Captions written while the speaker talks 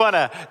I want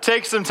to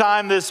take some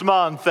time this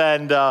month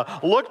and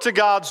look to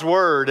God's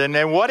Word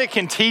and what it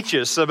can teach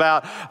us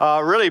about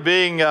really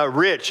being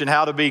rich and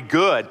how to be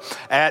good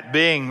at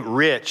being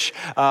rich.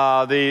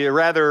 The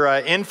rather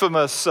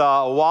infamous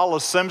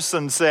Wallace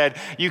Simpson said,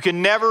 "You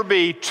can never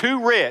be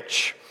too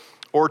rich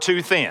or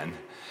too thin."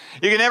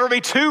 You can never be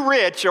too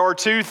rich or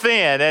too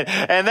thin.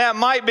 And that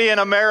might be an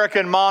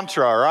American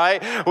mantra,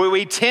 right?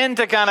 We tend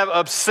to kind of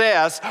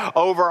obsess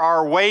over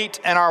our weight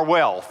and our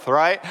wealth,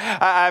 right?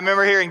 I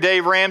remember hearing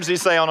Dave Ramsey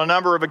say on a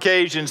number of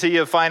occasions, he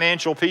of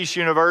Financial Peace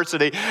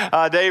University,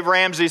 Dave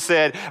Ramsey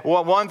said,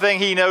 one thing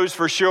he knows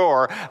for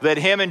sure, that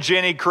him and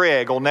Jenny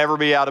Craig will never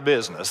be out of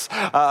business.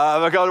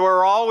 Because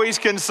we're always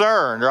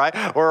concerned,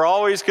 right? We're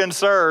always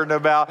concerned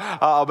about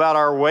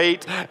our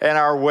weight and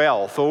our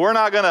wealth. Well, we're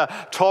not going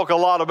to talk a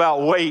lot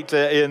about weight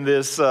in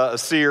this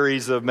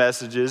series of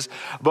messages,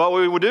 but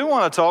we do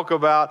want to talk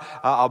about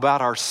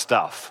our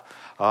stuff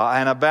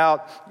and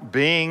about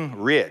being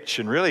rich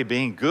and really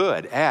being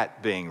good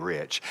at being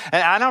rich.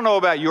 And I don't know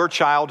about your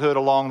childhood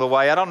along the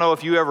way. I don't know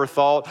if you ever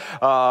thought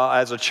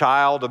as a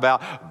child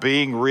about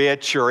being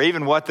rich or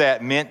even what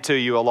that meant to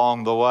you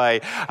along the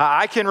way.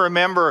 I can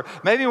remember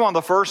maybe one of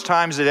the first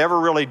times it ever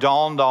really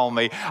dawned on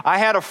me. I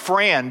had a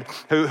friend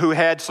who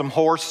had some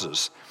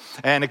horses.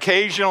 And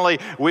occasionally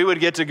we would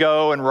get to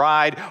go and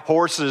ride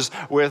horses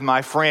with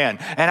my friend.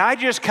 And I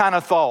just kind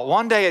of thought,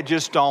 one day it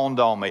just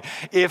dawned on me,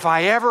 if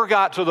I ever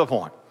got to the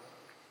point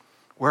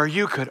where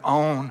you could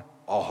own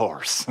a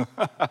horse,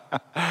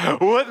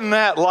 wouldn't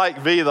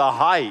that be the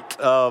height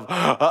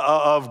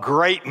of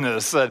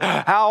greatness? And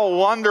how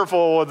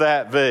wonderful would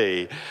that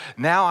be?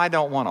 Now I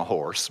don't want a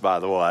horse, by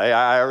the way.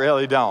 I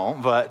really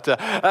don't.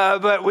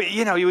 But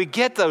we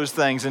get those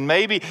things, and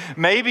maybe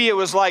it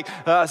was like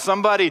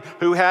somebody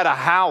who had a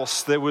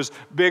house that was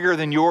bigger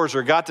than yours,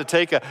 or got to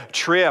take a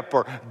trip,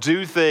 or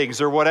do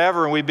things, or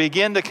whatever, and we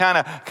begin to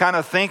kind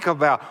of think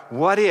about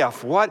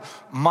what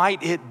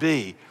might it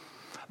be.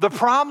 The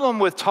problem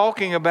with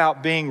talking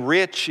about being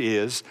rich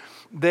is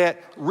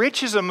that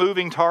rich is a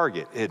moving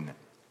target, isn't it?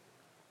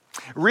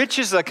 Rich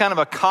is a kind of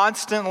a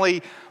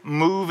constantly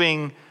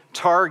moving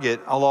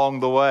target along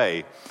the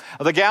way.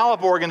 The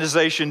Gallup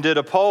organization did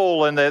a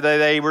poll, and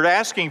they were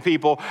asking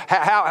people,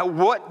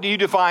 what do you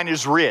define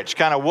as rich?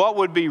 Kind of what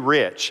would be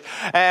rich?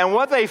 And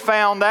what they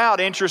found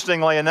out,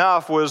 interestingly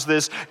enough, was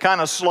this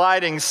kind of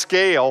sliding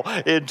scale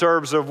in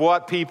terms of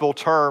what people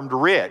termed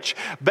rich.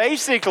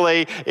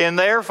 Basically, in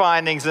their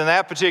findings in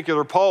that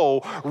particular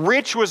poll,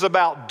 rich was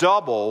about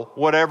double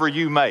whatever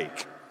you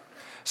make.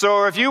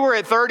 So if you were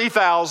at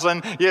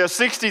 30,000,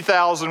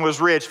 60,000 was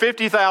rich,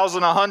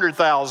 50,000,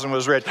 100,000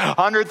 was rich,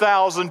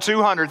 100,000,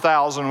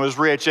 200,000 was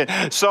rich,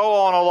 and so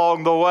on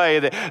along the way.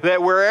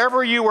 That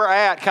wherever you were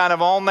at kind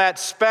of on that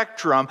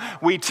spectrum,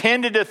 we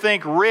tended to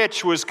think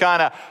rich was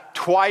kind of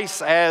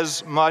twice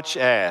as much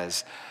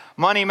as.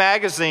 Money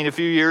Magazine a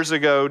few years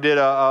ago did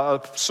a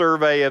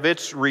survey of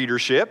its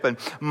readership, and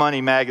Money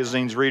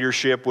Magazine's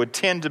readership would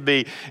tend to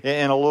be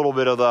in a little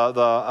bit of the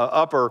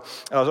upper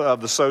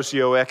of the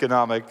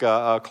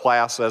socioeconomic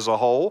class as a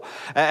whole.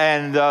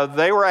 And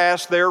they were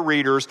asked their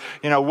readers,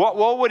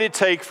 what would it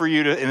take for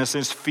you to, in a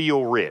sense,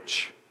 feel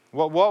rich?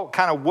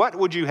 What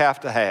would you have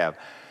to have?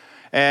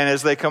 And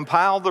as they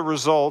compiled the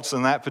results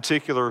in that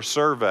particular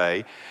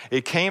survey,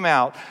 it came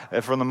out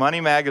from the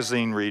Money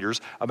Magazine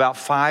readers about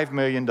 $5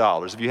 million.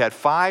 If you had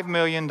 $5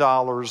 million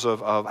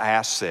of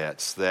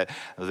assets, that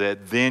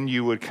then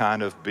you would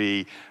kind of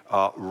be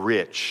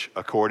rich,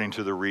 according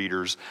to the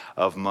readers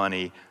of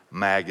Money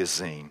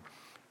Magazine.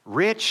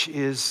 Rich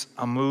is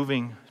a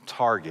moving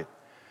target.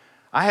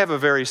 I have a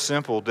very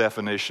simple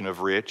definition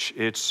of rich.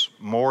 It's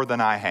more than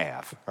I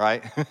have,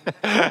 right?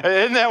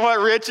 Isn't that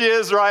what rich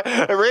is, right?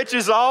 Rich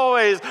is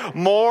always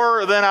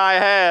more than I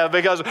have,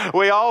 because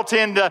we all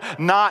tend to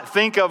not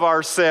think of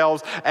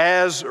ourselves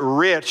as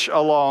rich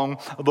along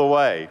the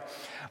way.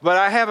 But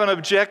I have an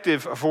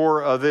objective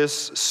for this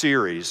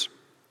series.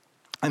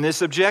 And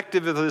this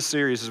objective of this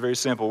series is very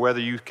simple.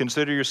 Whether you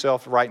consider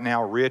yourself right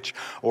now rich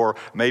or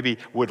maybe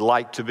would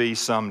like to be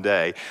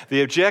someday,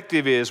 the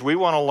objective is we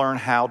want to learn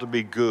how to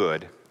be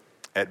good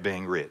at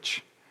being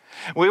rich.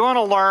 We want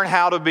to learn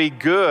how to be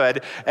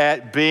good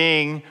at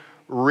being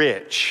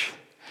rich.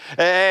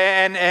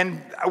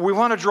 And we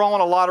want to draw on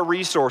a lot of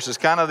resources.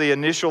 Kind of the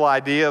initial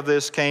idea of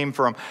this came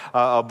from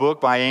a book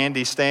by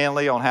Andy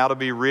Stanley on how to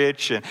be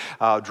rich, and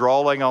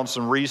drawing on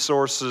some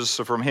resources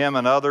from him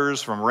and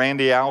others, from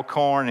Randy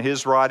Alcorn and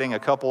his writing, a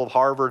couple of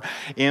Harvard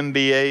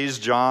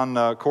MBAs, John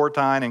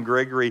Cortine and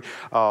Gregory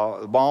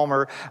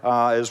Balmer,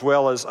 as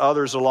well as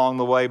others along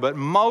the way. But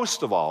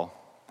most of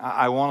all,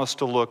 I want us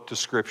to look to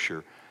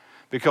Scripture,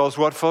 because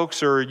what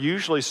folks are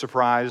usually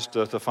surprised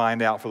to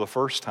find out for the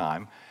first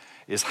time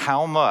is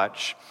how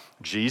much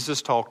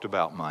Jesus talked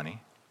about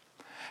money,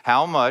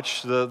 how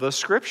much the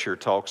Scripture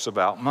talks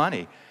about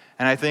money.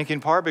 And I think in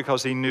part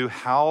because he knew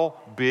how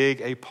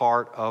big a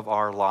part of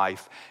our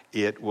life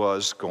it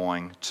was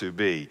going to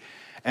be.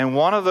 And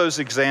one of those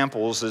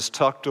examples is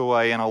tucked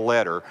away in a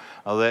letter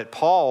that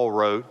Paul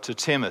wrote to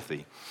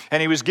Timothy. And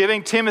he was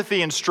giving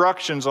Timothy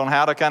instructions on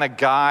how to kind of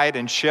guide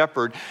and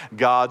shepherd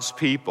God's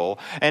people.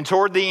 And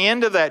toward the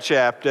end of that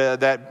chapter,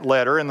 that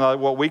letter, in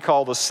what we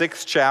call the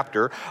 6th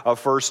chapter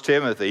of 1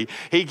 Timothy,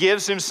 he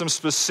gives him some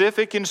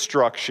specific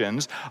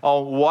instructions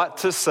on what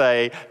to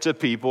say to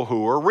people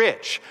who are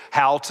rich,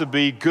 how to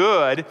be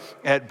good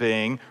at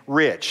being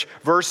rich.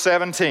 Verse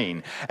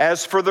 17,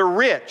 as for the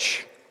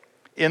rich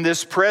in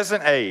this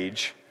present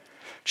age,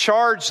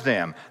 charge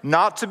them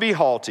not to be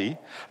haughty,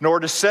 nor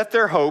to set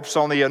their hopes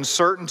on the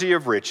uncertainty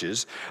of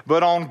riches,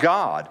 but on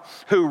God,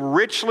 who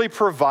richly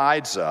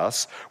provides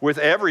us with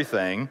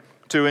everything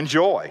to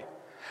enjoy.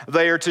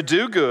 They are to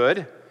do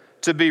good,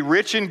 to be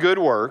rich in good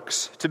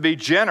works, to be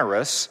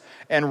generous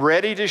and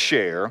ready to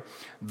share,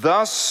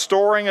 thus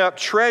storing up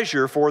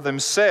treasure for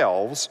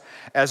themselves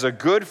as a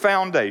good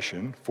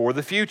foundation for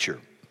the future,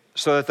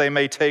 so that they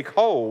may take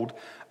hold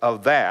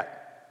of that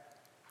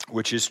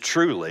which is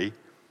truly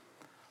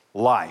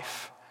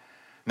life.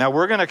 Now,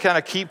 we're going to kind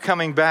of keep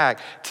coming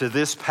back to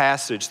this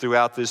passage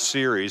throughout this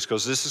series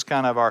because this is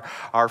kind of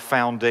our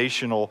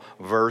foundational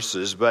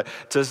verses. But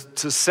to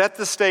set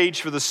the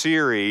stage for the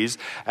series,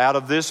 out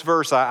of this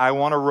verse, I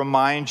want to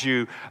remind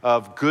you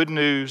of good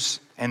news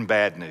and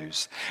bad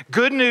news.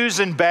 Good news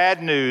and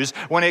bad news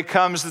when it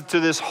comes to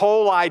this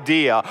whole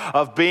idea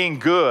of being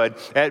good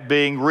at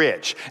being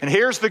rich. And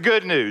here's the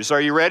good news.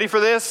 Are you ready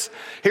for this?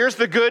 Here's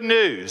the good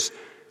news.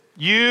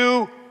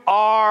 You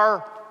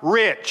are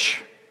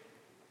rich.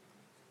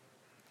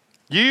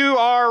 You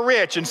are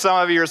rich. And some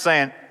of you are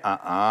saying,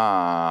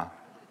 because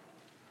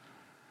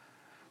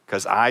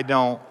I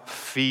don't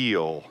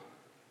feel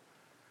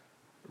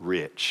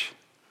rich.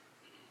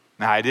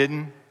 Now, I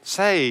didn't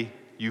say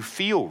you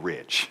feel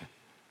rich.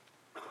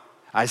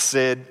 I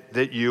said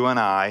that you and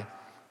I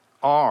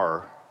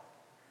are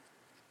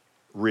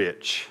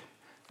rich.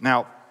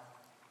 Now,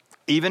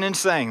 even in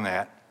saying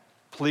that,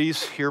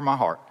 please hear my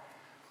heart.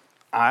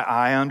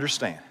 I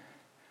understand.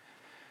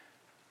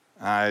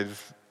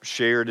 I've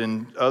shared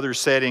in other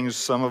settings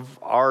some of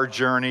our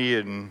journey,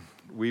 and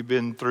we've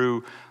been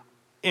through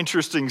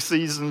interesting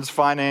seasons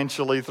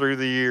financially through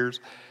the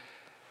years.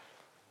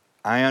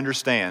 I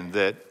understand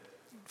that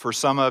for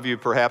some of you,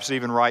 perhaps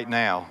even right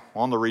now,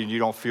 one of the reasons you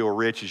don't feel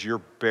rich is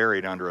you're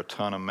buried under a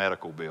ton of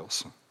medical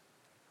bills.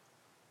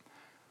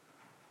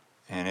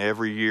 And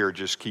every year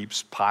just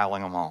keeps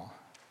piling them on.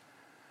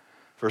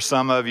 For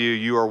some of you,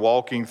 you are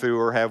walking through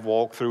or have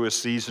walked through a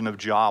season of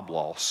job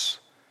loss,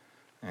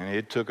 and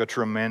it took a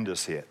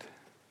tremendous hit.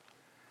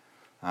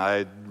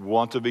 I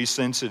want to be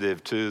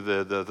sensitive to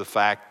the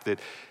fact that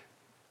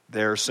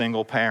there are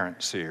single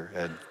parents here,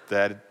 and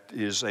that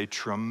is a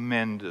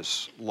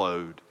tremendous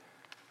load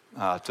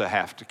to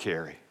have to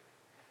carry.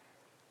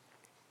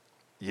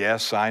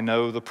 Yes, I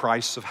know the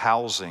price of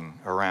housing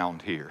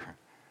around here,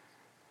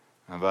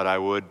 but I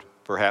would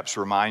perhaps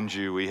remind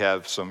you, we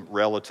have some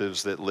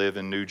relatives that live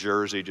in New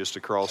Jersey just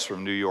across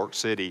from New York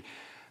City.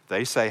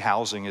 They say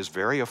housing is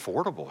very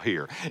affordable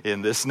here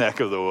in this neck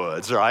of the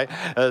woods, right?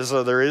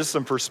 So there is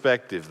some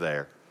perspective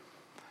there.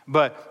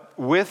 But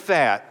with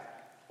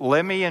that,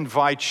 let me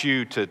invite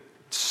you to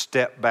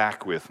step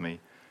back with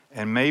me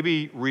and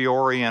maybe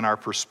reorient our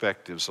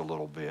perspectives a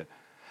little bit.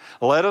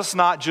 Let us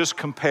not just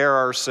compare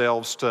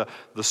ourselves to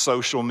the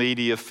social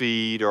media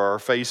feed or our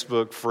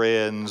Facebook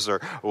friends or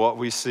what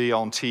we see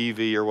on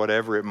TV or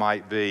whatever it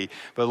might be.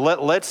 But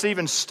let's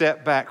even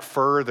step back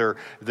further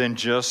than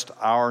just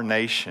our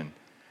nation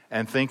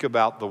and think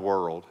about the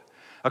world.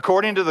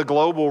 According to the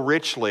Global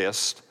Rich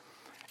List,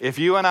 if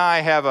you and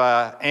I have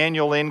an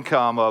annual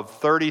income of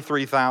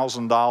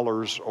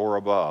 $33,000 or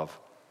above,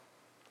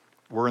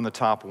 we're in the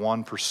top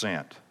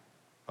 1%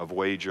 of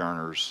wage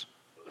earners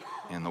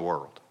in the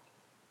world.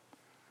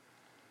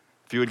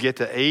 If you would get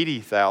to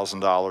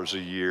 $80,000 a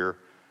year,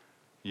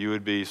 you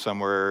would be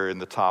somewhere in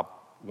the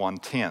top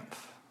 1/10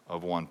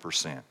 of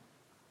 1%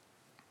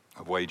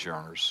 of wage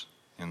earners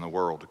in the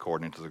world,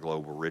 according to the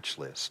Global Rich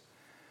List.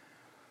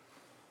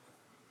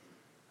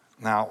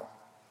 Now,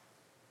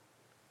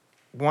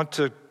 I want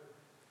to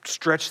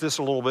stretch this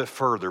a little bit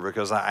further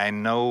because I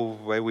know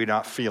we're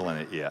not feeling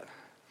it yet.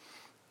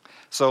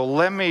 So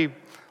let me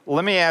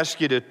ask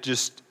you to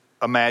just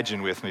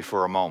imagine with me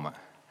for a moment.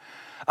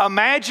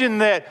 Imagine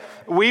that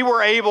we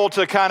were able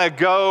to kind of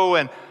go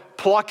and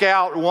pluck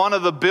out one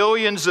of the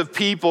billions of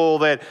people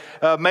that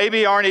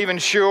maybe aren't even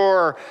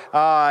sure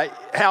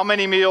how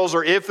many meals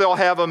or if they'll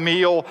have a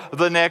meal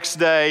the next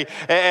day.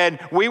 And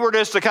we were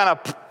just to kind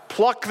of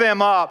pluck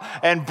them up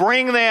and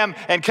bring them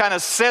and kind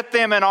of set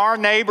them in our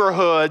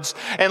neighborhoods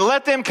and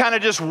let them kind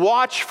of just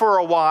watch for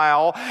a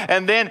while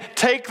and then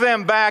take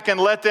them back and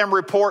let them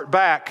report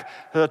back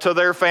to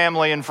their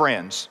family and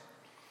friends.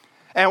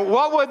 And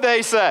what would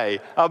they say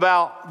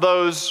about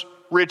those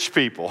rich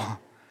people?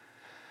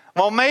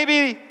 Well,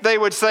 maybe they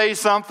would say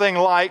something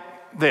like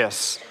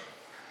this.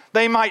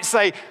 They might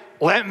say,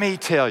 let me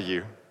tell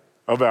you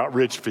about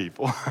rich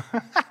people.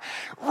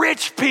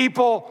 Rich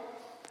people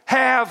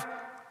have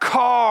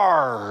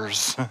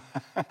cars.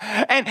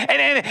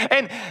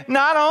 and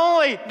not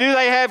only do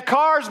they have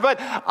cars,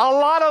 but a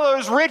lot of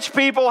those rich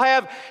people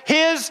have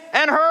his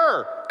and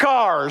her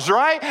cars,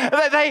 right?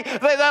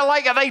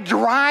 They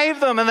drive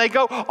them and they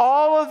go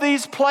all of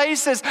these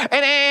places.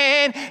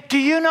 And do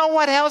you know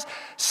what else?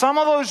 Some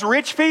of those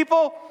rich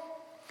people,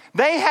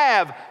 they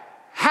have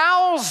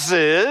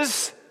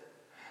houses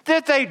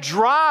that they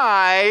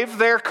drive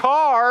their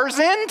cars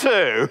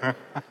into,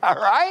 all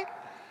right?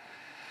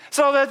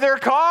 So that their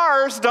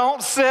cars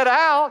don't sit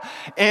out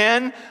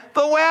in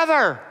the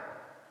weather.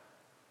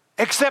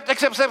 Except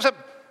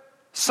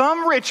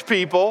some rich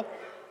people,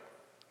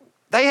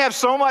 they have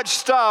so much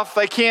stuff,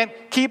 they can't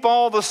keep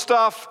all the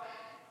stuff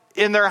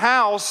in their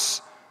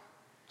house,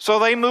 so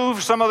they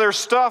move some of their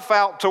stuff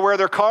out to where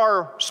their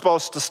car is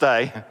supposed to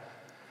stay,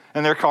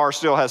 and their car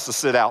still has to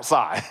sit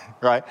outside,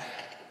 right?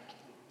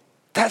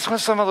 That's what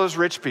some of those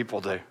rich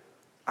people do.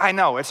 I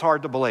know, it's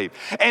hard to believe.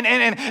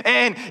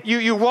 And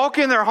you walk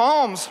in their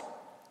homes,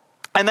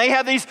 and they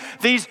have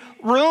these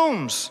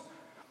rooms.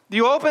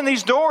 You open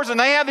these doors, and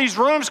they have these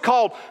rooms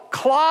called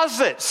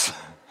closets.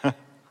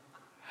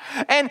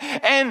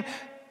 And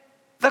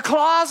the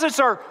closets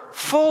are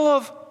full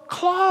of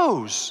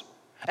clothes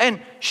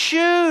and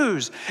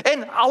shoes.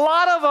 And a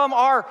lot of them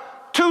are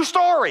 2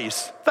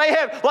 stories. They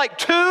have like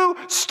 2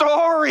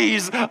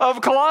 stories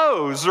of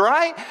clothes,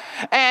 right?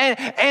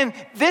 And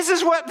this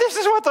is what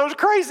those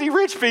crazy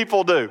rich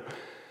people do.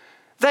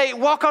 They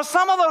walk on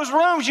some of those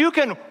rooms. You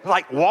can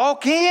like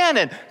walk in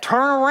and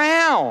turn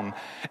around.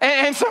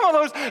 And some of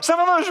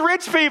those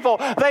rich people,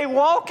 they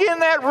walk in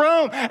that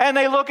room and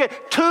they look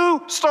at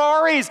 2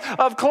 stories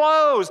of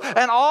clothes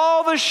and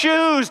all the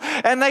shoes,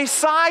 and they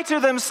sigh to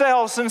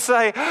themselves and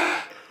say,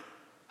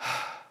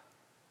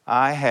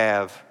 I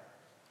have,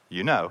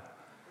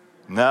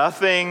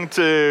 nothing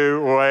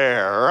to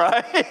wear,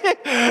 right?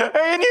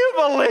 And you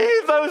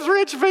believe those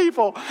rich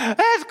people.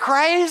 That's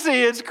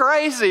crazy. It's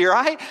crazy,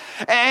 right?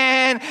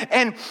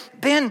 And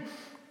then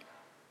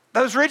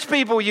those rich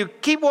people, you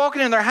keep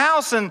walking in their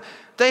house and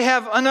they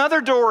have another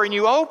door and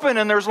you open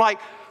and there's like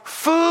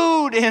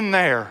food in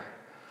there.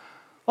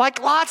 Like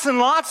lots and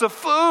lots of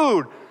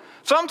food.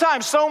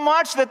 Sometimes so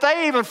much that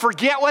they even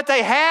forget what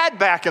they had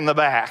back in the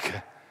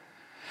back.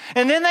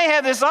 And then they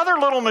have this other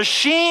little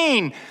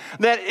machine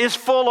that is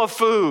full of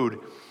food.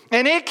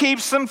 And it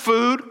keeps some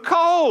food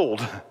cold.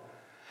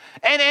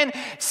 And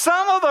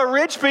some of the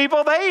rich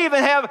people, they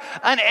even have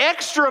an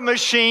extra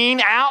machine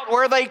out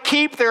where they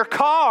keep their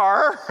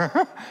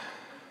car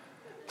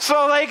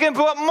so they can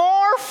put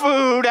more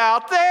food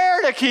out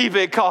there to keep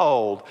it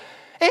cold.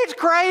 It's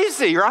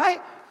crazy,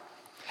 right?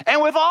 And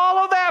with all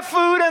of that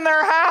food in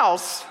their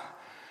house,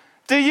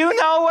 do you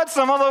know what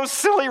some of those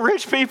silly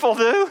rich people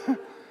do?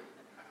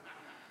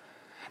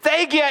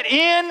 They get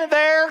in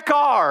their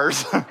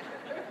cars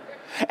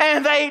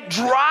and they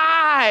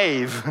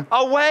drive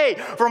away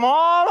from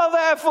all of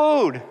that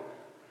food.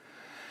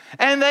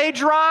 And they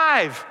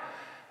drive.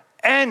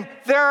 And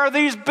there are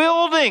these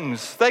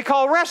buildings they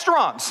call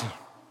restaurants.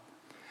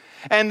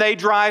 And they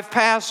drive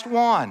past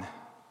 1,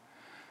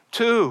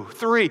 2,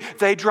 3.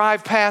 They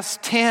drive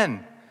past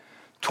 10,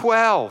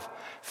 12,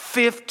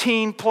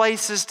 15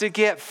 places to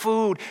get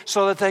food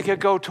so that they could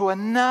go to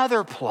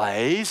another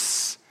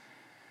place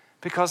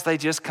because they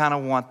just kind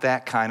of want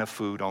that kind of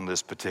food on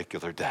this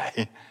particular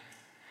day.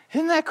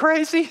 Isn't that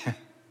crazy?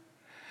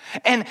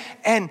 And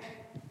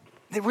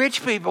the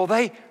rich people,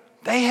 they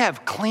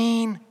have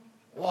clean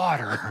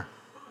water.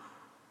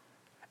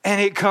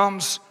 And it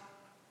comes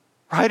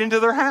right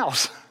into their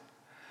house.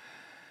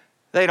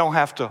 They don't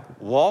have to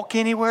walk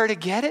anywhere to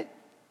get it.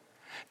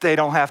 They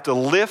don't have to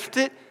lift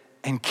it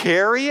and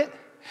carry it.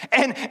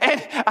 And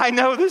I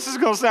know this is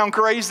going to sound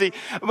crazy,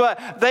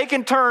 but they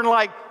can turn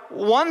like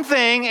one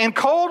thing in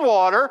cold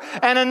water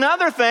and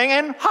another thing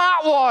in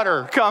hot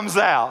water comes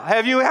out.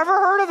 Have you ever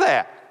heard of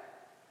that?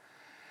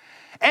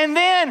 And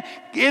then,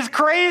 as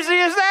crazy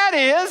as that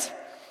is,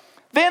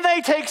 then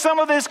they take some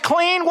of this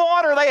clean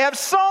water. They have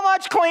so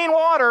much clean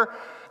water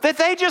that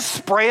they just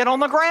spray it on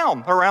the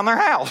ground around their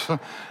house.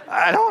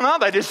 I don't know.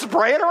 They just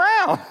spray it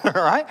around,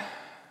 right?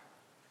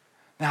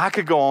 Now, I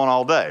could go on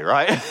all day,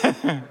 right?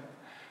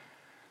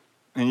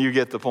 And you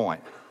get the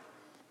point.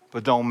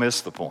 But don't miss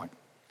the point.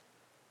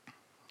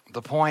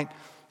 The point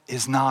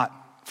is not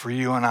for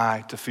you and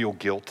I to feel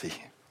guilty,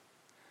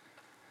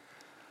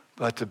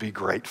 but to be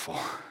grateful.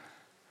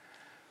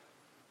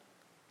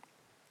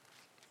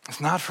 It's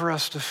not for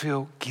us to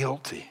feel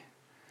guilty,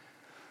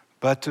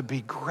 but to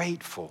be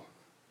grateful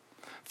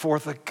for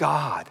the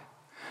God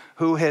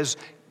who has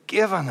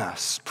given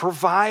us,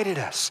 provided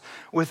us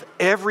with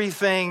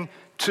everything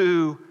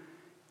to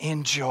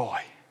enjoy.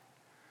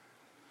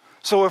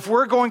 So if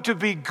we're going to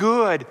be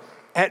good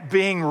at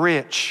being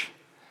rich,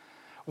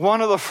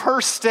 one of the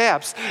first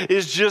steps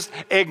is just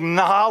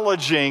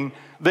acknowledging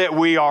that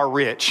we are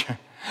rich.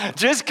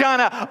 Just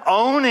kind of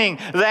owning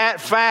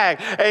that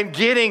fact and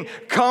getting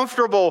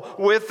comfortable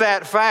with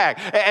that fact.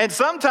 And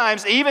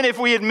sometimes, even if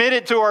we admit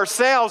it to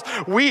ourselves,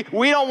 we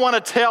don't want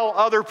to tell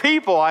other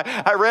people.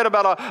 I read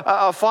about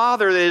a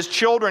father that his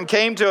children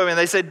came to him and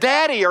they said,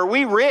 "Daddy, are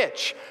we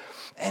rich?"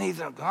 And he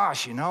thought,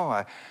 "Gosh,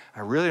 I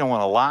really don't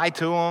want to lie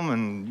to them."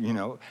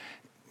 And,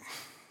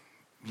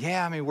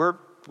 yeah, I mean,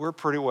 we're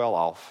pretty well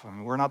off. I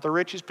mean, we're not the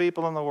richest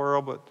people in the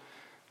world, but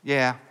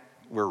yeah,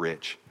 we're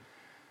rich.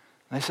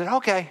 And they said,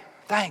 "Okay,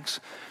 thanks."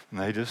 And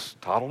they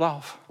just toddled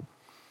off.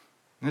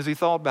 And as he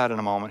thought about it in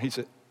a moment, he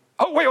said,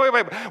 "Oh, wait,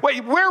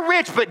 we're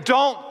rich, but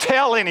don't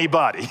tell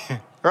anybody,"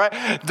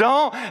 right?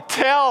 Don't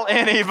tell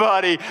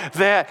anybody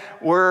that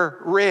we're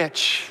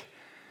rich.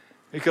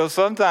 Because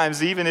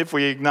sometimes, even if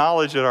we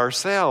acknowledge it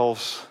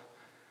ourselves,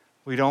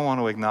 we don't want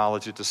to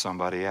acknowledge it to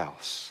somebody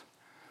else.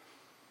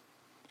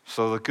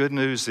 So the good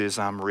news is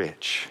I'm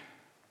rich.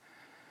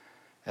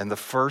 And the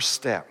first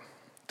step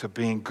to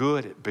being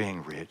good at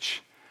being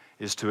rich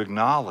is to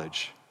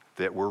acknowledge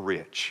that we're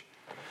rich.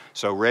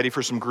 So ready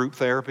for some group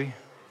therapy?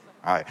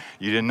 All right,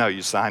 you didn't know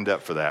you signed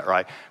up for that,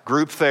 right?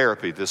 Group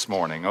therapy this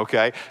morning,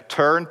 okay?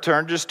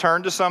 Just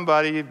turn to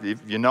somebody. If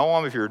you know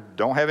them, if you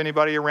don't have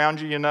anybody around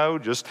you,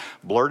 just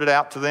blurt it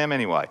out to them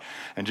anyway.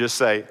 And just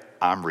say,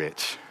 "I'm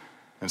rich,"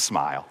 and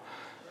smile.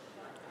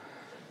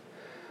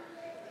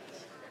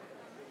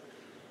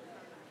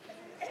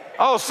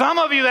 Oh, some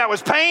of you, that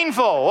was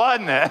painful,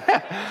 wasn't it?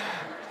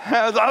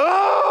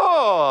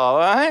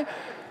 Right?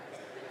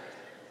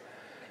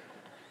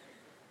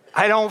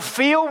 I don't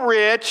feel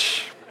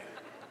rich,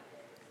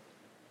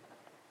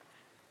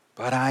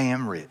 but I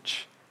am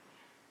rich.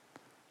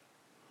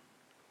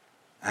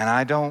 And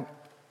I don't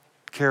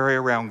carry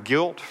around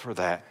guilt for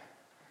that,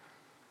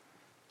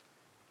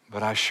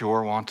 but I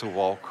sure want to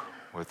walk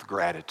with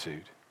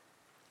gratitude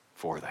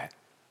for that.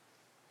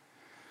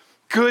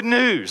 Good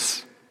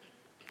news,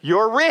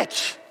 you're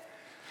rich.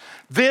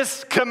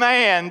 This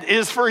command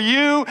is for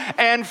you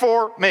and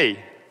for me,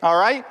 all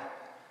right?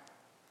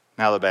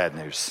 Now the bad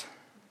news.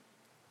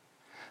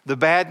 The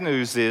bad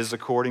news is,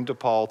 according to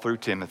Paul through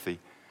Timothy,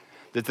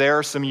 that there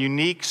are some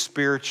unique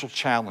spiritual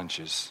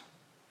challenges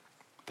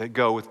that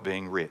go with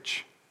being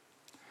rich.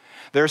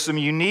 There are some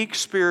unique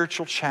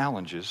spiritual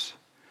challenges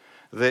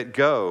that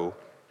go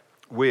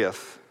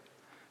with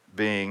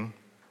being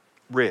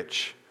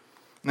rich.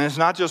 And it's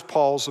not just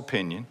Paul's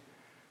opinion.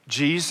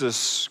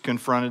 Jesus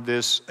confronted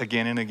this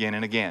again and again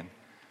and again.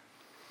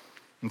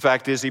 In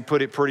fact, as he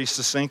put it pretty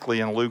succinctly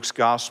in Luke's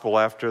gospel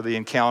after the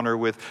encounter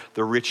with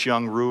the rich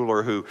young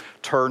ruler who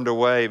turned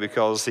away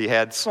because he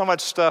had so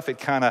much stuff it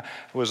kind of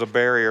was a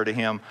barrier to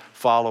him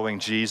following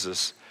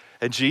Jesus.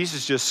 And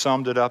Jesus just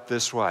summed it up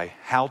this way: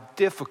 how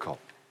difficult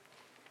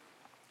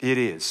it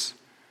is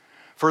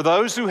for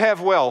those who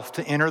have wealth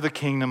to enter the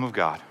kingdom of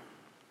God.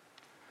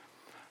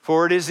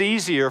 For it is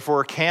easier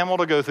for a camel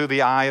to go through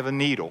the eye of a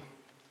needle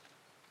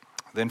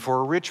than for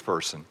a rich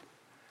person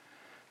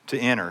to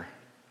enter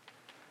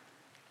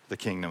the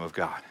kingdom of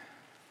God.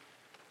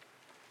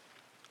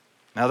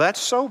 Now that's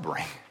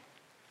sobering.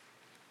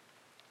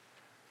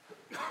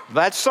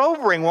 That's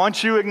sobering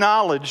once you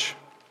acknowledge,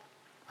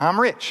 I'm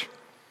rich.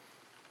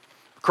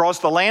 Across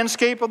the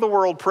landscape of the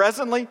world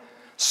presently,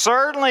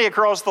 certainly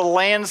across the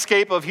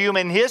landscape of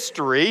human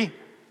history,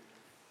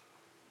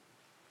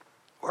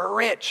 we're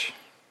rich.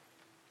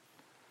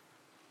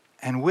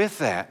 And with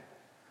that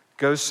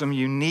goes some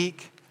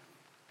unique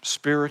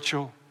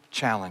spiritual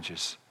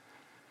challenges.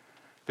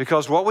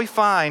 Because what we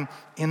find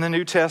in the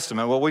New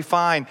Testament, what we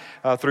find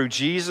through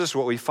Jesus,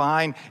 what we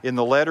find in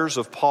the letters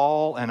of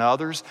Paul and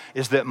others,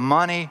 is that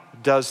money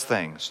does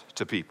things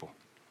to people.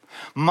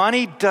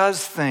 Money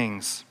does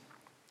things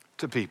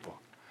to people.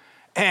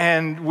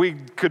 And we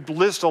could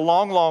list a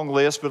long, long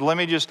list, but let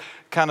me just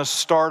kind of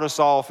start us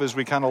off as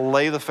we kind of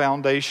lay the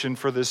foundation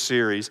for this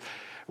series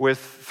with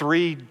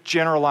three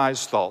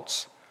generalized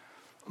thoughts.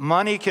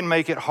 Money can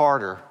make it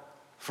harder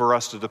for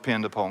us to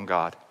depend upon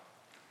God.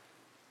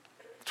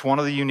 It's one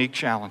of the unique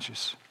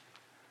challenges.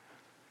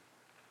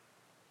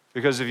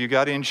 Because if you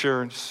got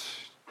insurance,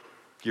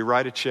 you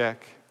write a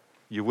check,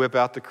 you whip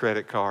out the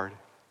credit card,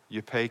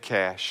 you pay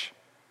cash,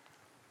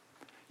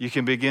 you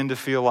can begin to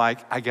feel like,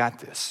 I got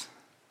this.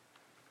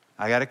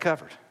 I got it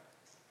covered.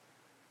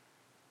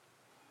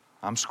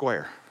 I'm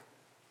square.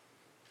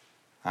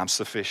 I'm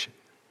sufficient.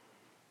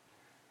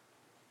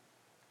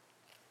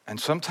 And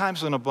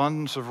sometimes an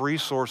abundance of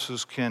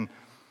resources can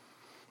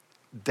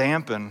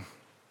dampen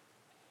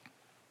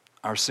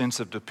our sense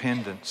of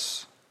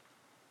dependence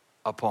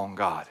upon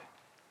God.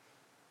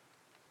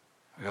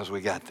 Because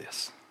we got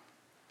this,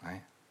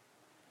 right?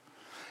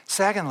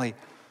 Secondly,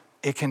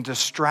 it can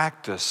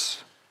distract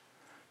us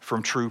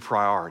from true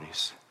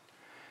priorities.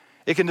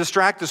 It can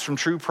distract us from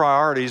true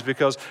priorities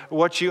because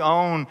what you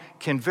own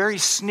can very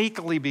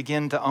sneakily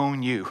begin to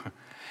own you.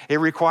 It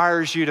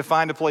requires you to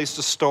find a place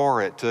to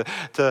store it,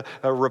 to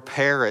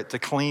repair it, to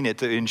clean it,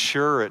 to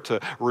insure it, to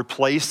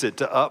replace it,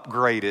 to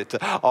upgrade it,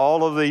 to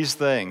all of these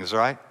things,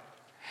 right?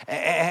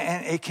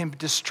 And it can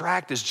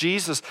distract us.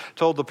 Jesus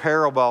told the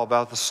parable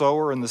about the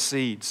sower and the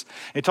seeds.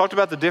 He talked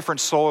about the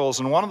different soils.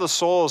 And one of the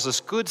soils, this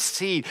good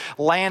seed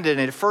landed.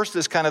 And at first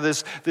this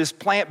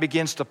plant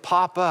begins to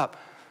pop up.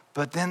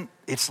 But then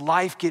its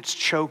life gets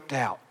choked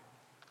out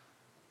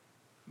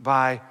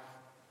by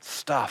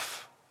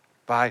stuff,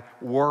 by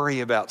worry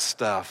about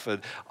stuff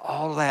and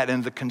all that.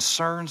 And the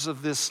concerns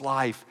of this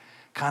life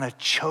kind of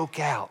choke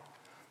out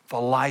the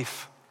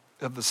life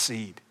of the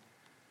seed.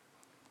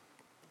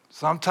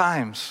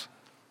 Sometimes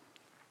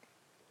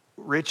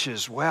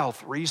riches,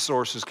 wealth,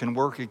 resources can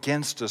work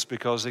against us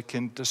because it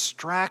can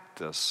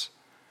distract us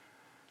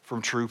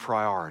from true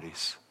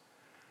priorities.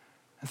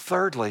 And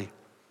thirdly,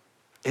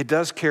 it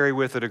does carry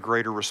with it a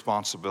greater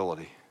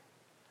responsibility.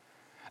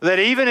 That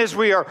even as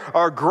we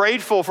are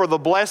grateful for the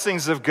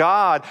blessings of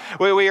God,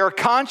 we are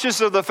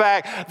conscious of the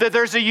fact that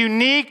there's a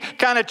unique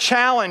kind of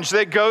challenge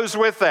that goes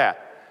with that.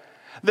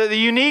 The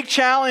unique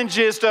challenge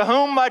is, to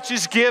whom much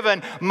is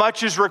given,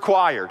 much is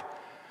required.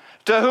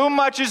 To whom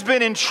much has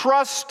been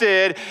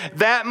entrusted,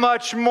 that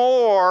much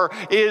more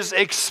is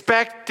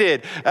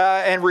expected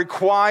and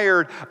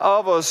required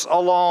of us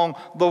along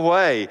the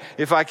way.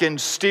 If I can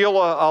steal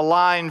a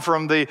line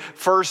from the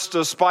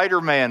first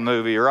Spider-Man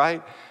movie,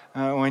 right?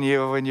 When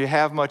you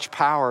have much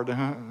power,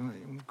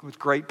 with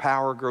great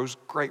power grows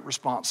great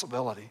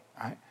responsibility,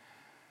 right?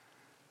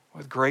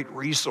 With great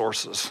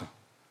resources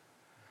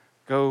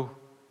go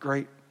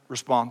great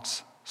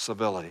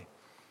responsibility.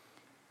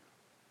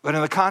 But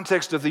in the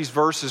context of these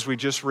verses we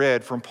just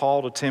read from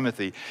Paul to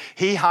Timothy,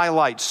 he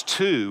highlights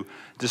two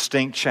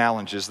distinct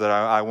challenges that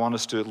I want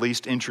us to at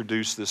least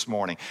introduce this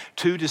morning.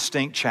 Two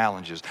distinct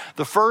challenges.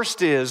 The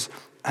first is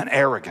an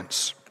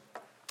arrogance.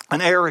 An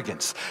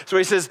arrogance. So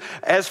he says,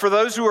 as for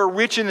those who are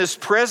rich in this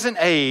present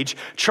age,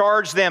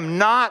 charge them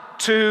not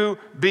to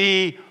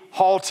be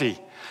haughty.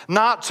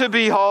 Not to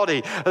be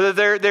haughty.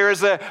 There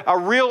is a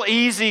real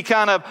easy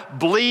kind of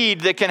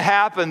bleed that can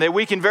happen, that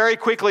we can very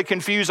quickly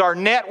confuse our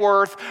net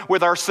worth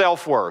with our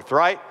self-worth,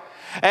 right?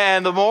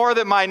 And the more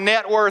that my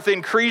net worth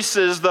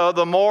increases,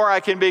 the more I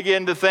can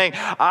begin to think,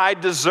 I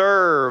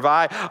deserve,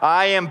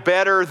 I am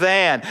better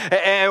than.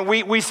 And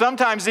we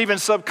sometimes even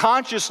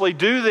subconsciously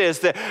do this,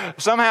 that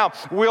somehow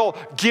we'll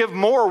give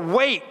more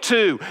weight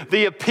to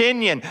the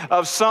opinion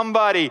of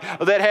somebody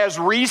that has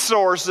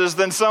resources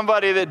than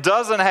somebody that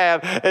doesn't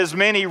have as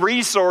many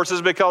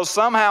resources, because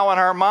somehow in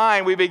our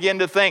mind we begin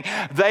to think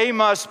they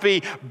must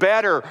be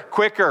better,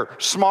 quicker,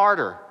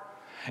 smarter.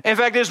 In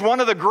fact, it's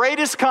one of the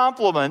greatest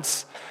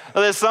compliments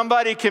that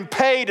somebody can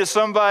pay to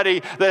somebody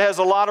that has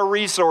a lot of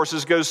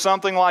resources goes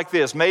something like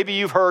this. Maybe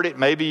you've heard it,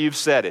 maybe you've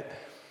said it.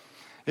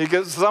 It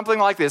goes something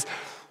like this.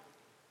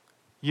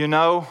 You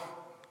know,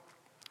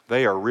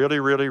 they are really,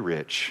 really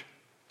rich,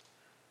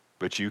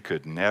 but you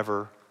could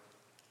never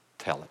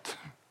tell it.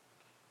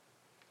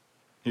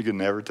 You could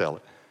never tell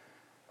it.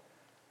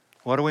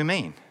 What do we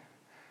mean?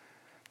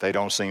 They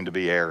don't seem to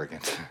be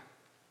arrogant.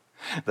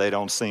 They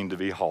don't seem to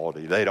be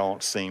haughty. They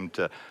don't seem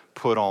to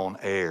put on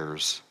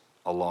airs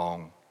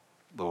along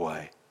the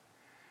way.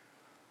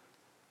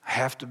 I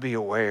have to be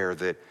aware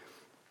that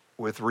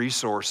with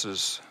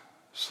resources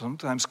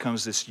sometimes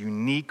comes this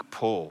unique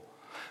pull,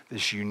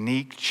 this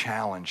unique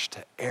challenge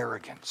to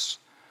arrogance,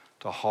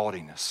 to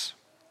haughtiness.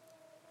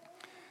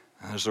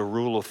 And there's a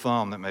rule of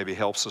thumb that maybe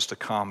helps us to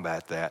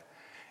combat that.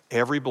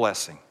 Every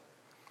blessing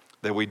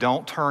that we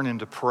don't turn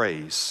into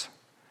praise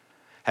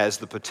has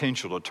the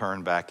potential to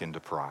turn back into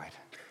pride.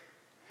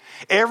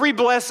 Every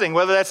blessing,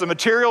 whether that's a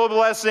material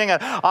blessing,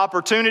 an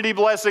opportunity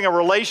blessing, a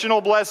relational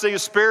blessing, a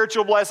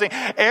spiritual blessing,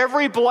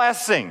 every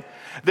blessing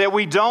that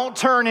we don't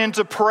turn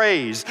into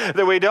praise,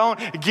 that we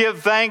don't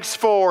give thanks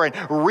for and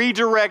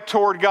redirect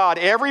toward God,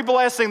 every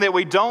blessing that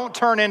we don't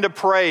turn into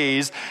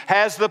praise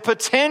has the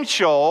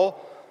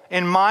potential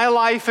in my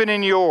life and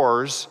in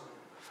yours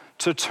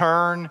to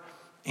turn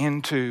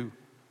into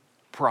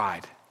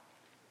pride.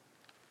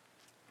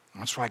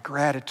 That's why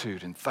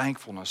gratitude and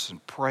thankfulness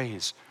and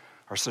praise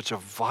are such a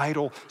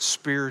vital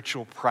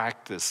spiritual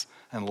practice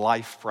and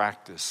life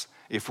practice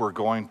if we're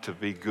going to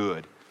be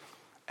good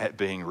at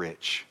being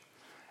rich.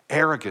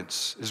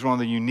 Arrogance is one of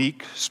the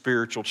unique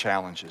spiritual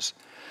challenges.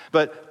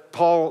 But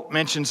Paul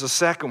mentions a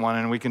second one,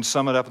 and we can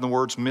sum it up in the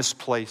words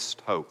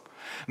misplaced hope.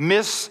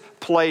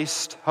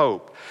 Misplaced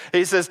hope.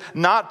 He says,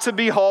 not to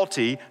be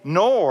haughty,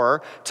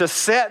 nor to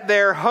set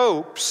their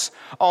hopes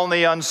on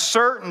the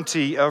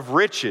uncertainty of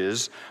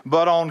riches,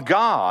 but on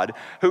God,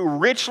 who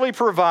richly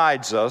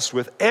provides us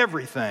with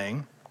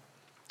everything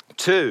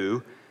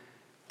to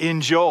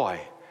enjoy.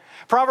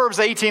 Proverbs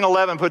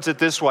 18:11 puts it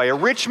this way: a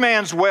rich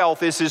man's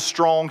wealth is his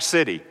strong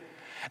city,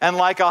 and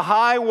like a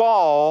high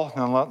wall,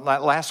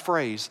 that last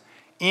phrase,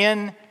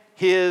 in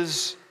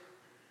his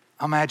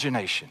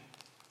imagination.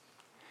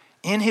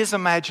 In his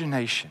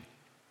imagination.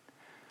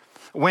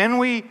 When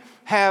we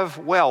have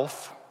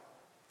wealth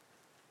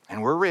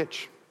and we're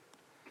rich,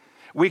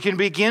 we can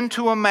begin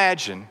to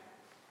imagine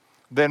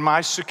that my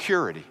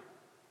security,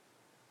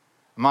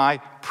 my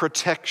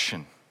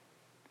protection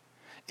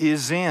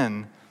is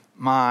in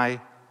my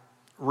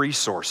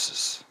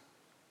resources.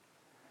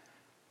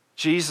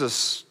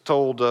 Jesus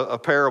told a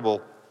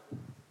parable.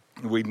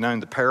 We've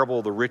known the parable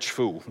of the rich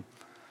fool.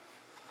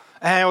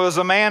 And it was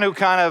a man who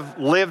kind of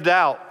lived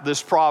out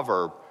this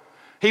proverb.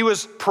 He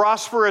was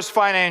prosperous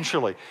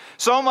financially,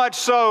 so much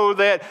so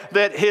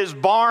that his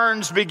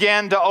barns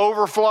began to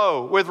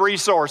overflow with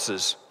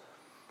resources.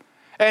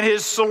 And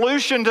his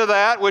solution to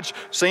that, which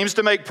seems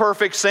to make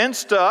perfect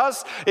sense to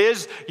us,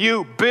 is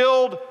you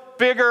build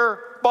bigger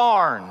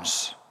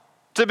barns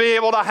to be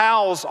able to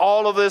house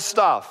all of this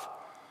stuff.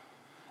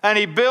 And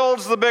he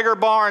builds the bigger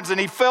barns and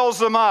he fills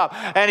them up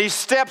and he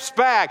steps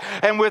back,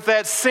 and with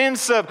that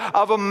sense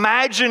of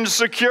imagined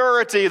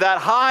security, that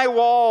high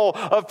wall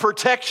of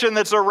protection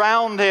that's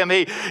around him,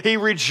 he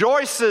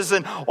rejoices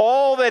in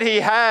all that he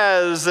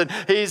has, and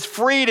he's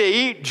free to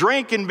eat,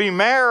 drink, and be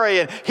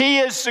merry, and he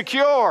is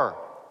secure.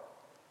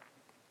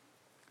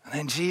 And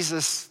then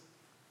Jesus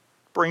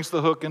brings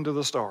the hook into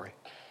the story.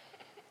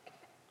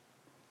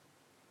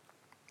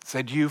 He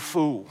said, "You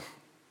fool,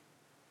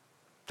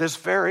 this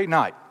very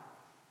night,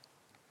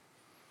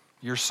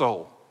 your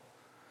soul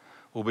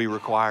will be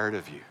required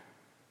of you.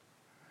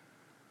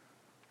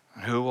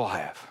 And who will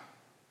have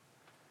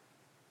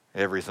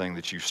everything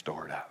that you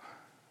stored up?"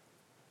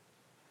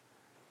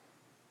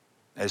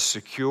 As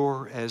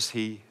secure as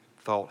he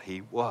thought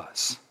he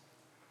was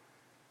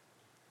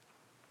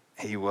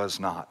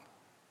not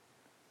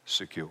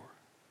secure.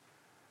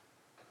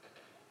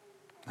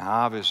 Now,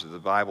 obviously, the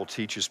Bible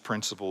teaches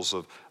principles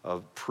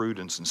of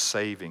prudence and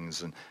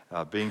savings and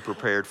being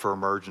prepared for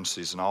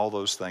emergencies and all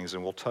those things,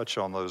 and we'll touch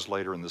on those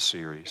later in the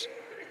series.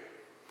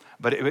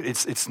 But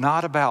it's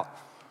not about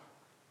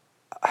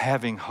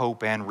having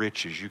hope and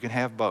riches. You can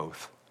have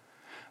both.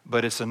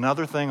 But it's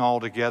another thing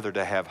altogether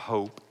to have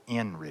hope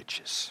in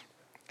riches.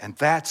 And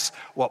that's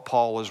what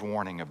Paul is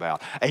warning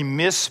about. A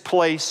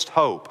misplaced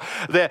hope.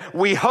 That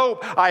we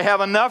hope I have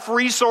enough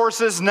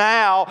resources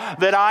now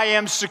that I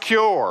am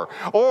secure.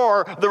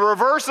 Or the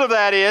reverse of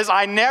that is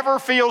I never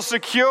feel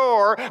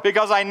secure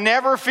because I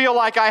never feel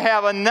like I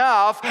have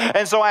enough.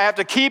 And so I have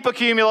to keep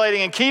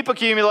accumulating and keep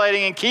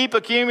accumulating and keep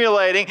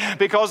accumulating,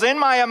 because in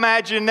my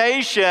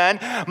imagination,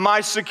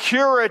 my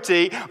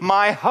security,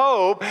 my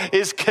hope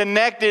is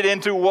connected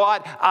into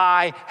what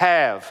I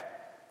have.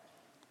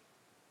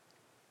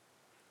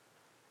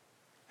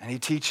 And he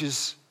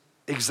teaches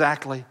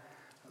exactly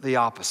the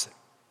opposite.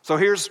 So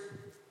here's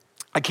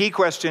a key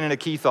question and a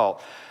key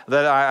thought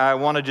that I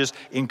want to just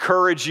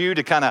encourage you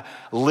to kind of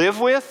live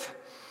with,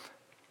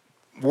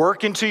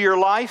 work into your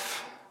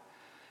life,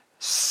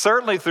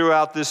 certainly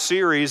throughout this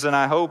series, and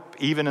I hope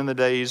even in the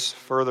days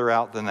further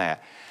out than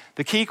that.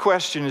 The key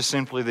question is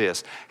simply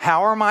this: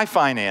 how are my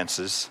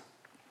finances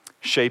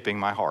shaping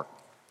my heart?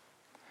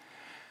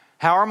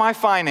 How are my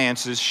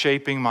finances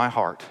shaping my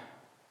heart?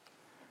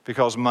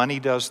 Because money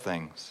does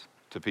things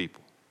to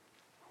people.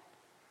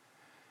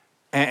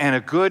 And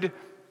a good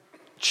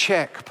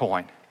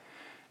checkpoint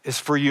is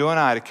for you and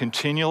I to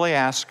continually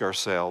ask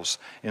ourselves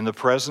in the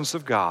presence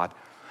of God,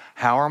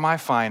 how are my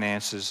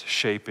finances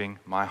shaping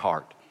my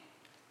heart?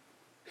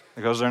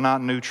 Because they're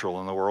not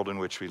neutral in the world in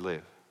which we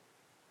live.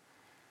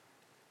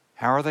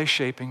 How are they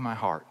shaping my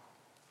heart?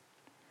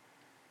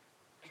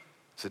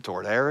 Is it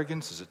toward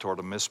arrogance? Is it toward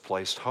a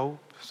misplaced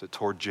hope? Is it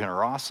toward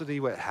generosity?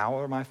 How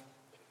are my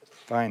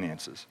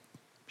finances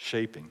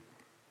shaping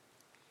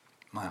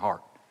my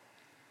heart?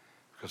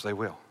 Because they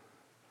will.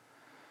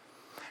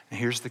 And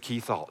here's the key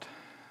thought,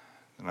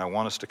 and I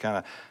want us to kind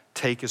of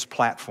take as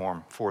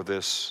platform for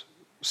this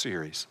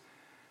series.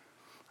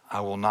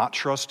 I will not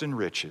trust in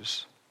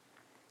riches,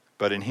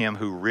 but in him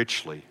who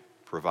richly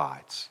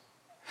provides.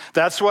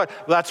 That's what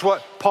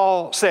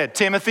Paul said.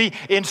 Timothy,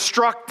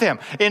 instruct them.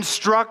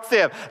 Instruct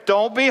them.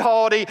 Don't be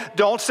haughty.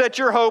 Don't set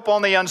your hope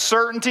on the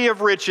uncertainty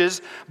of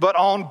riches, but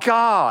on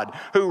God,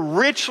 who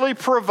richly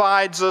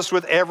provides us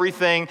with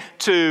everything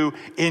to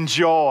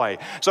enjoy.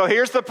 So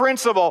here's the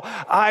principle.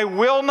 I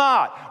will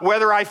not,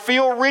 whether I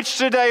feel rich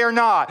today or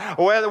not,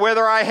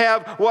 whether I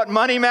have what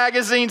Money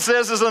Magazine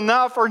says is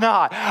enough or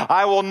not,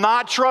 I will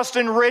not trust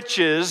in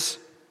riches,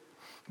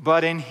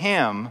 but in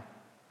him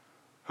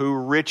who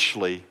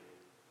richly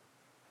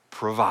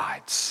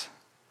provides.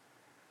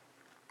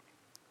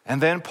 And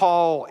then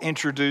Paul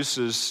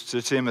introduces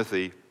to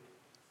Timothy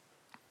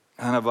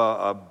kind of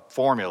a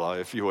formula,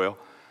 if you will,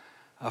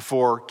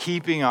 for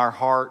keeping our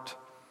heart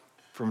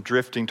from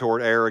drifting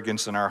toward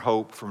arrogance and our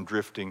hope from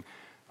drifting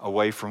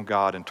away from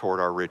God and toward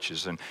our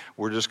riches. And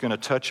we're just going to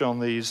touch on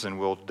these and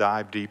we'll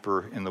dive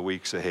deeper in the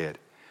weeks ahead.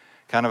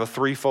 Kind of a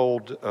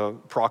threefold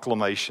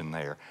proclamation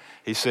there.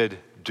 He said,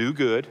 do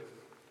good,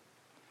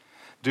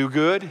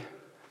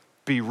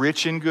 be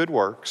rich in good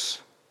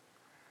works,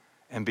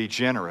 and be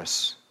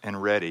generous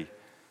and ready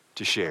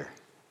to share.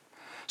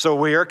 So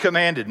we are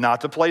commanded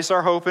not to place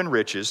our hope in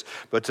riches,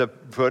 but to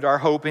put our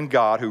hope in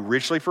God, who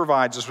richly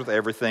provides us with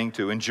everything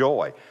to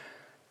enjoy.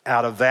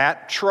 Out of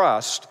that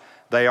trust,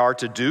 they are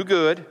to do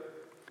good,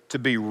 to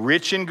be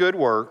rich in good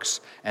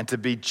works, and to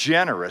be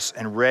generous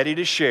and ready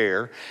to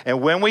share.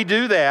 And when we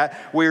do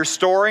that, we are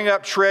storing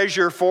up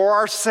treasure for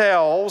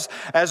ourselves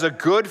as a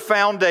good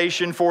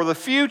foundation for the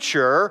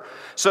future,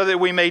 so that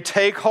we may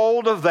take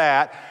hold of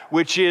that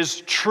which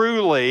is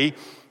truly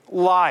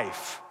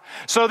life.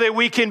 So that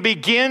we can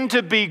begin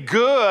to be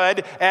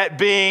good at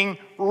being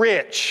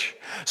rich.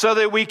 So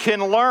that we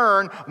can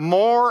learn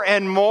more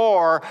and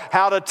more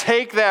how to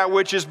take that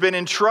which has been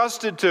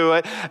entrusted to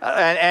it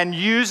and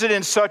use it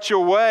in such a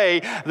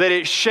way that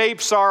it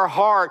shapes our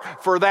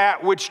heart for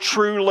that which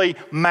truly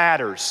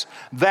matters.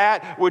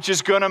 That which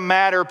is going to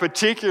matter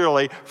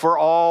particularly for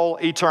all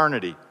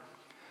eternity.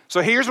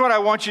 So here's what I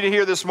want you to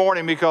hear this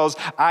morning, because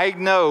I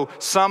know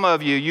some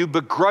of you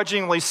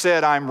begrudgingly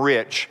said, I'm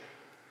rich.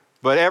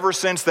 But ever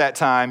since that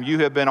time, you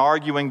have been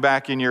arguing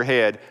back in your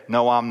head,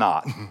 no, I'm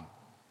not.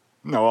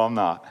 No, I'm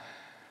not.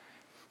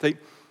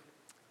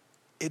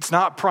 It's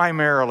not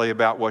primarily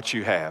about what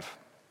you have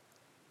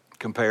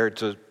compared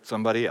to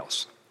somebody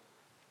else.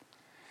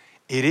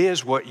 It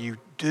is what you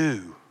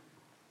do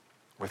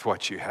with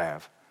what you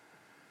have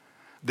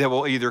that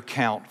will either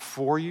count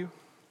for you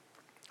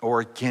or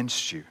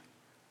against you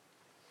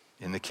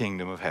in the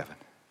kingdom of heaven.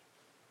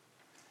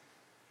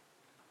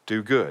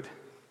 Do good.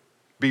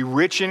 Be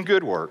rich in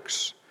good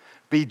works.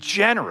 Be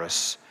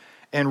generous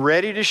and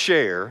ready to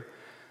share,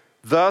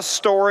 thus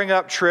storing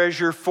up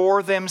treasure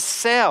for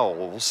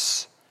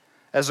themselves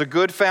as a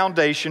good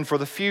foundation for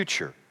the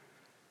future,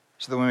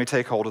 so that we may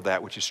take hold of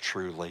that which is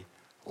truly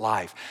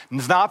life. And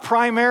it's not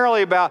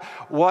primarily about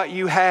what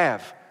you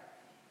have,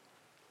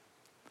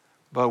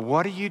 but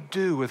what do you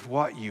do with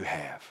what you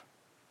have?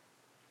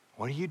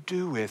 What do you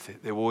do with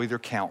it that will either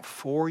count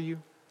for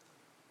you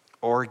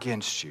or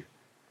against you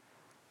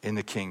in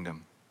the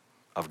kingdom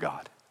of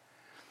God?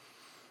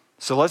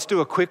 So let's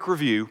do a quick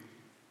review,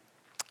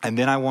 and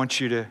then I want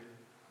you to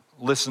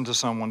listen to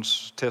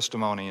someone's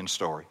testimony and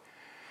story.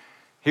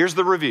 Here's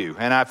the review,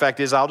 and in fact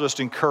I'll just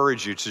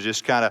encourage you to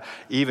just kind of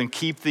even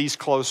keep these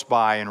close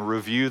by and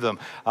review them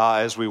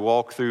as we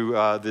walk through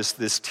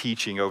this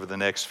teaching over the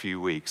next few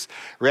weeks.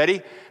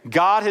 Ready?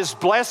 God has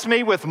blessed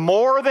me with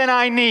more than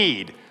I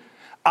need.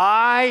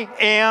 I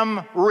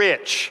am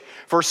rich.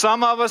 For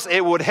some of us, it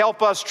would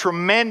help us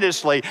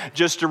tremendously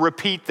just to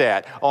repeat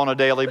that on a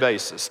daily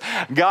basis.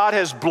 God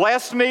has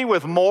blessed me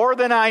with more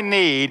than I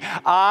need.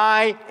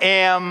 I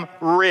am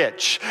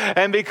rich.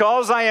 And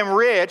because I am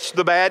rich,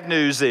 the bad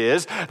news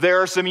is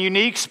there are some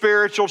unique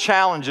spiritual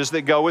challenges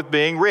that go with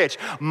being rich.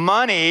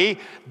 Money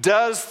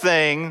does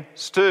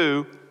things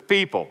to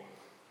people.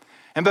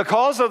 And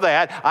because of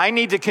that, I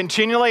need to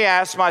continually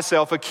ask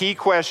myself a key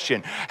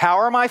question. How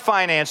are my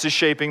finances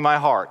shaping my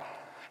heart?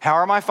 How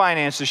are my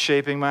finances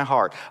shaping my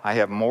heart? I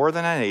have more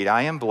than I need.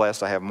 I am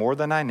blessed. I have more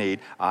than I need.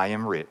 I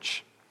am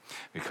rich.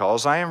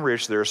 Because I am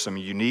rich, there are some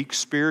unique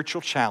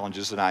spiritual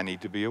challenges that I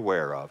need to be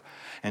aware of.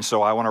 And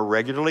so I want to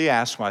regularly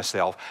ask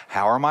myself,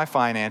 how are my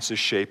finances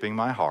shaping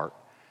my heart?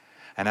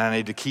 And I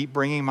need to keep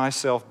bringing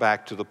myself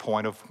back to the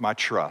point of my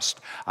trust.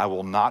 I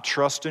will not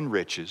trust in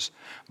riches,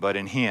 but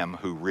in Him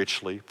who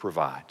richly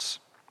provides.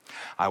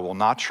 I will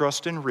not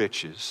trust in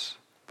riches,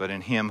 but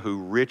in Him who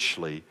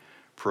richly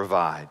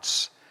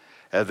provides.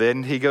 And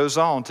then he goes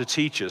on to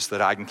teach us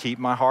that I can keep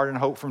my heart and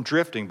hope from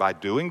drifting by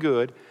doing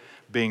good,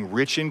 being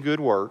rich in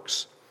good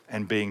works,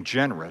 and being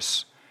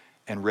generous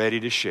and ready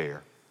to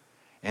share.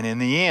 And in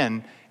the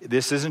end,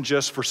 this isn't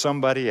just for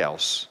somebody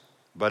else,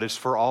 but it's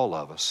for all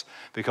of us,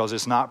 because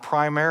it's not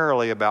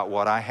primarily about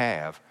what I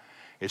have.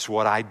 It's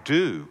what I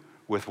do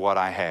with what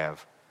I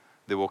have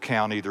that will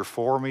count either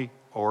for me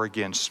or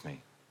against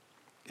me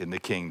in the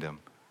kingdom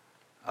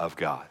of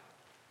God.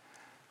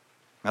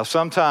 Now,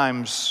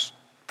 sometimes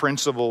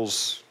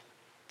principles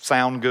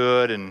sound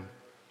good and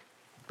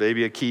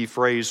maybe a key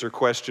phrase or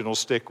question will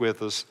stick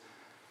with us,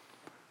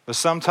 but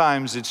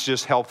sometimes it's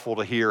just helpful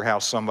to hear how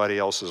somebody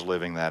else is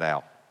living that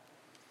out.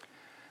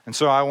 And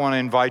so I want to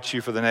invite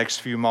you for the next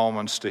few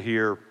moments to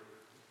hear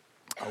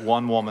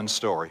one woman's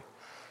story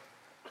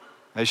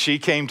as she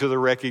came to the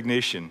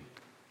recognition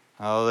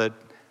that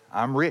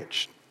I'm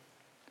rich.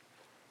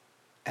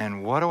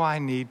 And what do I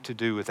need to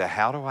do with that?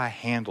 How do I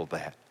handle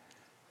that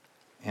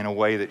in a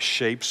way that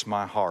shapes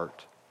my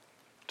heart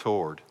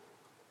toward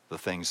the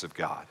things of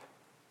God?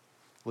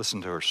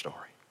 Listen to her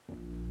story.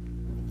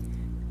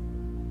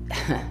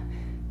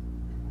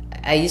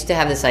 I used to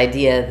have this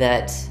idea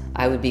that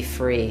I would be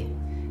free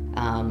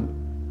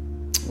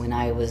when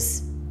I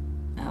was,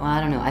 I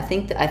don't know. I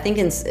think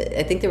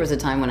there was a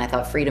time when I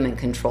thought freedom and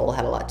control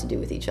had a lot to do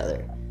with each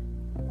other.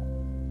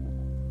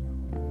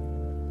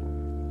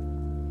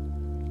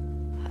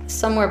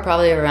 Somewhere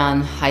probably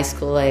around high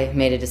school, I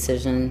made a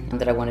decision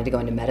that I wanted to go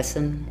into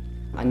medicine.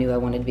 I knew I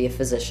wanted to be a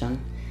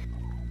physician.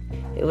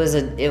 It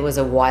was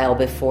a while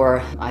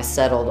before I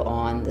settled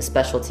on the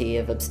specialty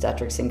of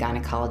obstetrics and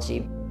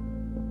gynecology.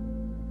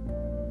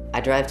 I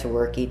drive to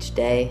work each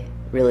day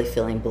really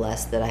feeling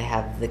blessed that I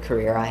have the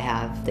career I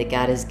have, that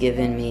God has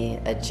given me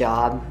a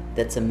job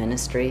that's a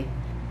ministry.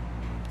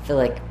 I feel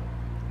like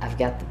I've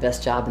got the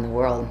best job in the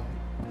world.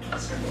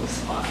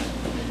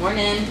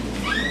 Morning.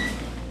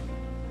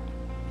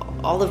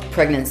 All of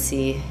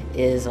pregnancy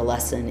is a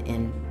lesson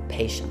in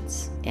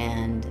patience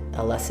and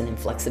a lesson in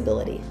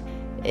flexibility.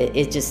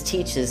 It just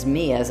teaches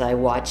me, as I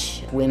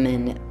watch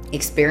women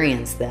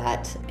experience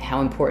that,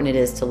 how important it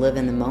is to live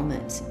in the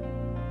moment.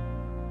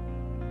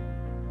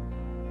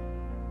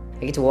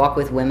 I get to walk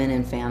with women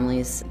and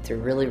families through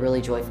really,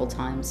 really joyful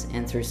times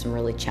and through some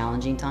really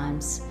challenging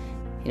times.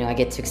 I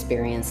get to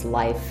experience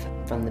life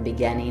from the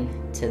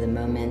beginning to the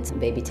moment a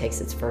baby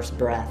takes its first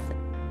breath.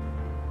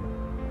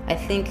 I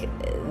think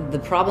the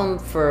problem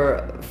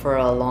for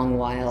a long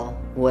while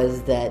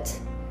was that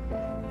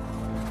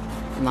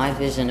my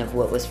vision of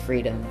what was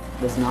freedom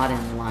was not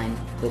in line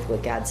with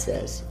what God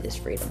says is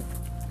freedom.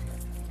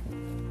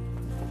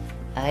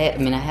 I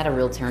had a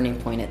real turning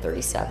point at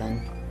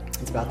 37.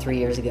 It's about 3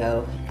 years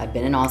ago. I've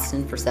been in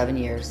Austin for 7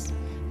 years,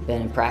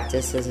 been in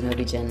practice as an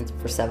OB-GYN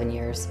for 7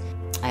 years.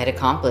 I had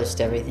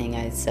accomplished everything I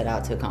had set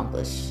out to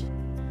accomplish.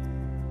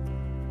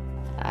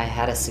 I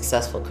had a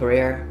successful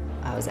career,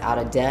 I was out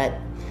of debt,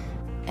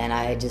 and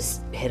I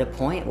just hit a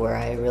point where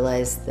I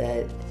realized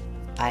that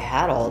I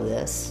had all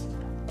this,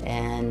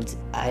 and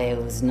I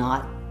was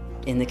not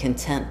in the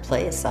content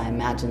place I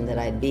imagined that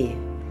I'd be.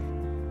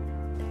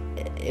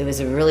 It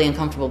was a really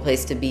uncomfortable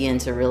place to be in,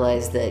 to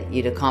realize that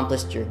you'd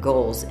accomplished your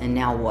goals, and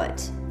now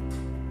what?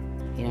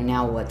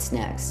 Now what's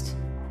next?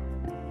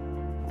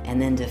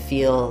 And then to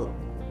feel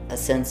a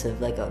sense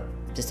of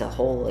just a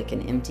hole, like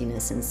an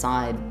emptiness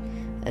inside,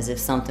 as if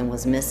something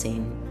was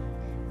missing,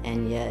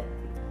 and yet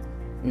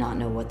not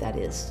know what that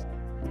is.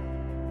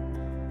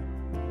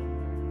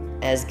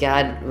 As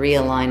God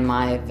realigned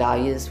my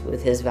values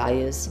with His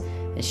values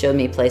and showed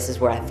me places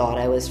where I thought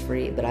I was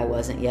free, but I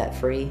wasn't yet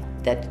free,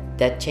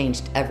 that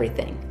changed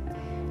everything.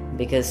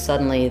 Because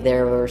suddenly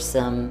there were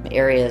some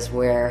areas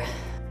where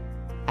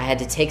I had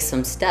to take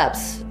some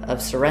steps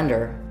of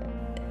surrender,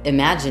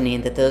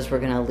 imagining that those were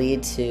going to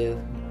lead to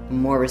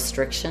more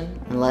restriction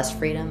and less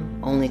freedom,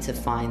 only to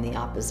find the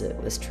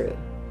opposite was true.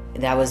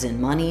 That was in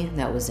money,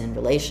 that was in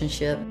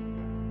relationship,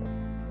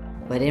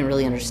 but I didn't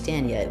really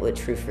understand yet what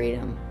true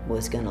freedom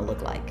was going to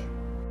look like.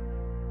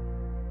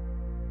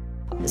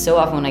 So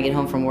often when I get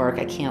home from work,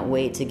 I can't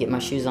wait to get my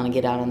shoes on and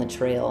get out on the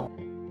trail.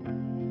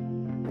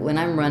 When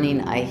I'm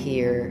running, I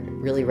hear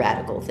really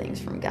radical things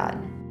from God,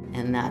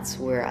 and that's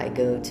where I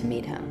go to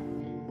meet Him.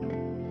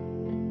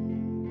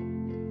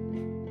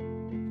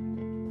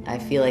 I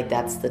feel like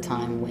that's the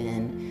time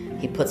when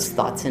He puts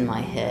thoughts in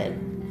my head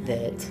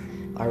that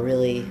are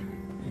really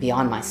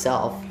beyond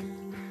myself,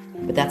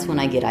 but that's when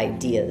I get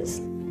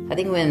ideas. I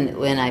think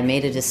when I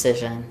made a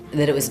decision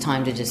that it was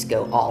time to just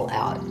go all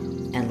out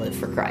and live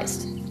for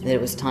Christ, that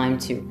it was time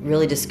to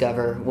really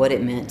discover what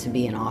it meant to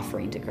be an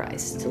offering to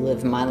Christ, to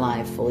live my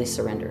life fully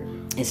surrendered.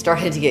 It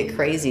started to get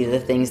crazy, the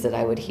things that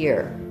I would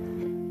hear.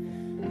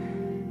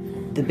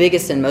 The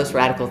biggest and most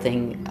radical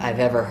thing I've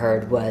ever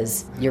heard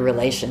was, your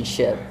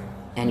relationship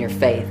and your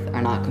faith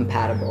are not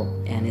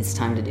compatible, and it's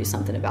time to do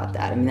something about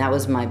that. That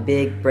was my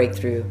big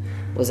breakthrough,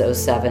 was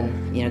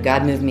 2007.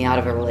 God moved me out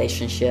of a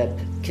relationship,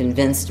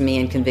 convinced me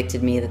and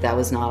convicted me that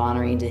was not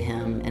honoring to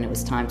Him, and it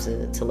was time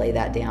to lay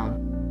that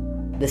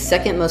down. The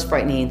second most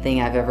frightening thing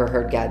I've ever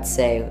heard God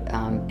say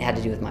had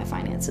to do with my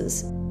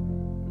finances.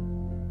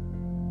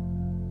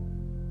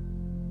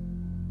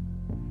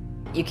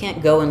 You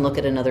can't go and look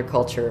at another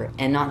culture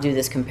and not do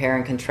this compare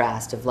and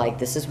contrast of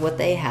this is what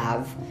they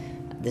have,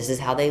 this is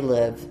how they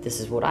live, this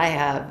is what I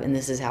have, and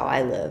this is how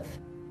I live.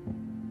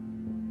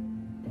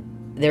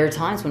 There are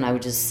times when I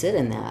would just sit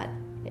in that,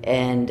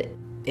 and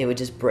it would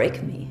just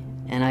break me.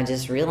 And I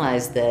just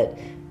realized that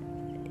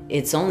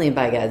it's only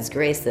by God's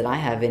grace that I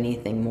have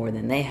anything more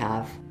than they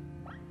have.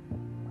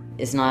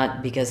 It's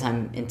not because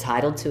I'm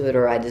entitled to it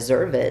or I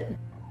deserve it.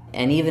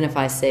 And even if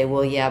I say,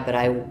 well, yeah, but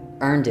I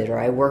earned it or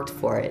I worked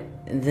for it,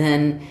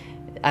 then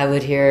I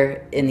would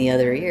hear in the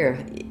other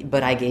ear,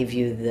 but I gave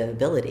you the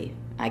ability.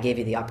 I gave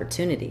you the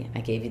opportunity. I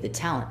gave you the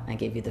talent. I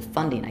gave you the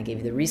funding. I gave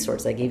you the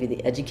resource. I gave you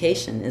the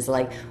education. It's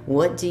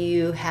what do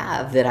you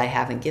have that I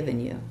haven't given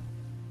you?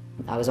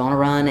 I was on a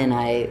run, and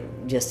I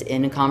just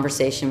in a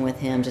conversation with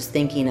Him, just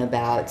thinking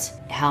about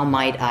how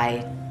might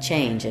I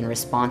change in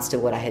response to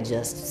what I had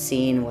just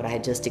seen, what I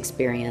had just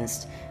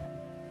experienced.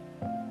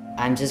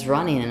 I'm just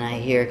running, and I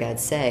hear God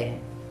say,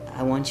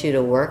 I want you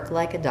to work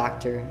like a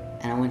doctor,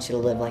 and I want you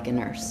to live like a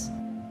nurse.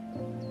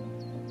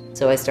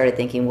 So I started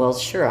thinking, well,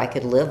 sure, I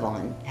could live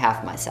on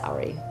half my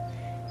salary.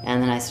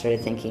 And then I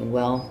started thinking,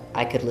 well,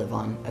 I could live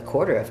on a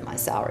quarter of my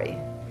salary.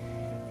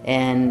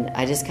 And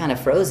I just kind of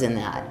froze in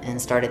that and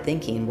started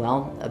thinking,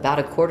 well, about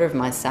a quarter of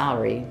my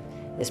salary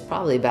is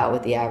probably about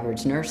what the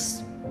average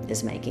nurse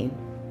is making.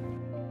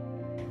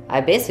 I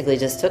basically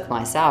just took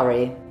my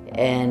salary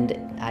and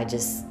I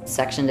just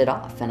sectioned it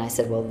off. And I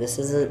said, well, this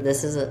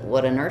is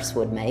what a nurse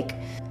would make.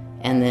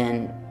 And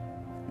then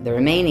the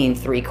remaining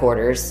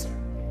 3/4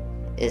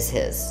 is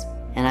His.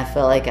 And I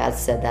felt like God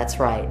said, that's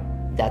right,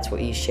 that's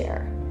what you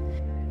share.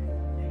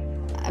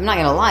 I'm not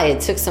gonna lie,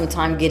 it took some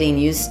time getting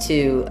used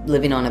to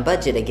living on a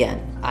budget again.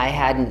 I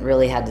hadn't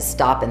really had to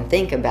stop and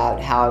think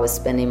about how I was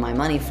spending my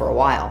money for a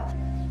while.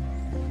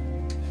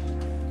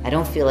 I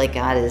don't feel like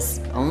God is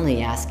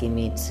only asking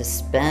me to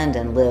spend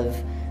and live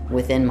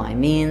within my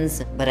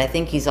means, but I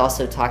think he's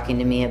also talking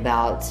to me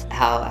about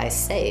how I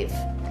save.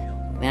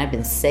 I mean, I've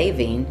been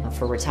saving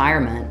for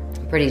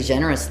retirement pretty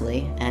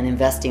generously and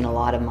investing a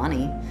lot of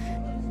money.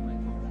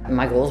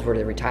 My goals were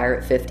to retire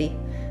at 50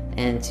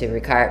 and to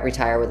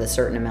retire with a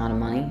certain amount of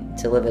money,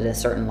 to live at a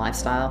certain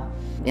lifestyle.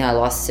 I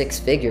lost 6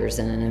 figures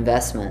in an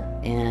investment,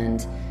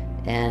 and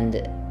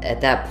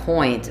at that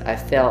point I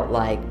felt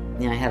like,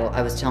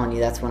 I was telling you,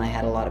 that's when I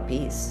had a lot of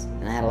peace.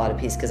 And I had a lot of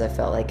peace because I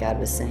felt like God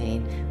was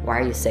saying, why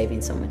are you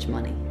saving so much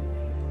money?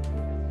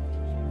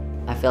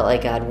 I felt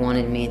like God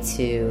wanted me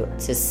to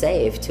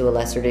save to a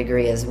lesser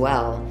degree as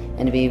well,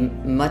 and to be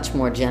much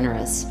more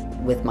generous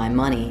with my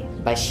money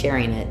by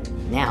sharing it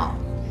now.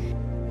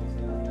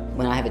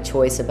 When I have a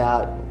choice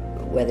about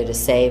whether to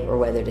save or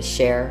whether to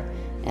share,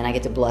 and I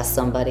get to bless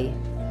somebody,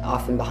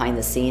 often behind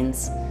the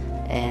scenes,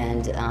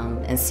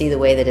 and see the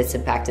way that it's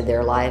impacted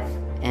their life,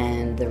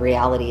 and the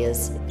reality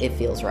is it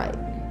feels right.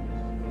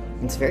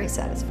 It's very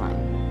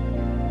satisfying.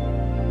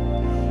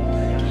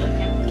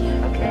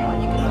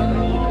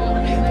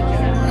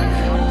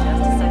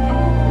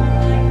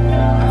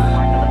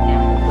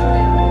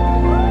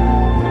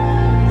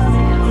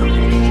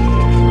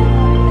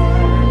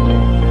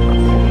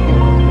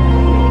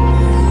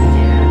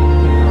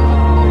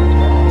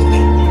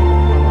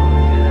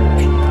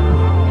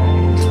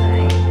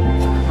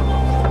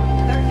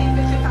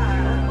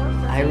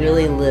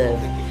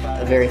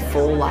 Very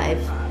full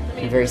life,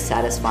 a very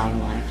satisfying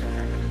life.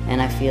 And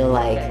I feel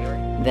like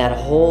that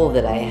hole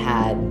that I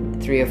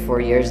had 3 or 4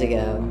 years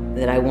ago,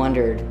 that I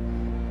wondered,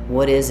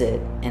 what is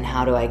it and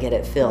how do I get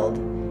it filled,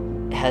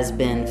 has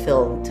been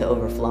filled to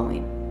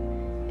overflowing.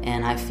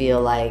 And I feel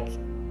like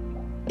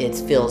it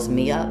fills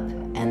me up,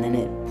 and then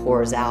it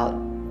pours out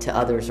to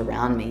others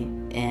around me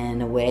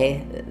in a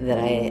way that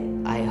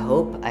I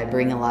hope I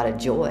bring a lot of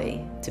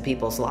joy to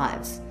people's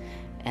lives.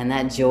 And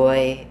that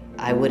joy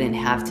I wouldn't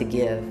have to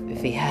give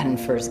if he hadn't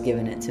first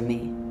given it to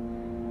me.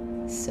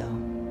 So.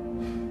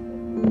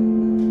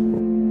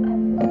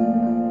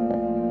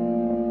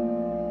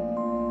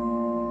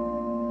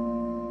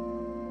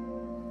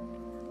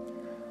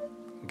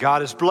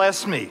 God has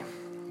blessed me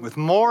with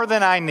more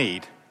than I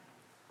need,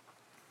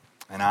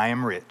 and I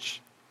am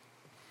rich.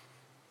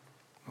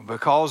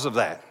 Because of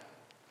that,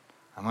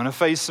 I'm going to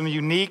face some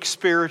unique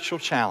spiritual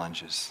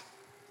challenges.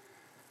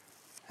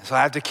 And so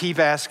I have to keep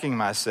asking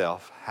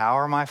myself, how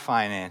are my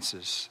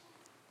finances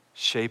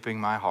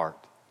shaping my heart?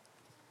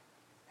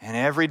 And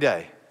every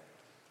day,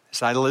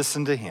 as I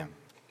listen to him,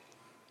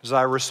 as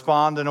I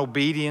respond in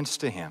obedience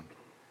to him,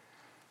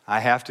 I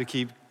have to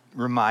keep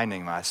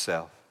reminding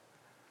myself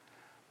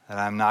that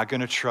I'm not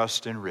going to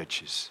trust in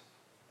riches,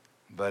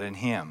 but in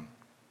him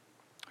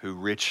who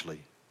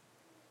richly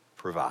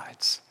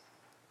provides.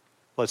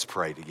 Let's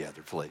pray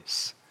together,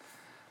 please.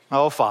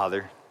 Oh,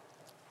 Father,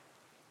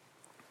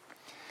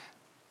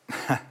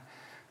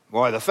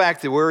 boy, the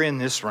fact that we're in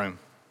this room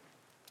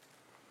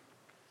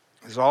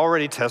is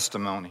already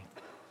testimony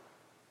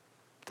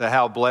to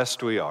how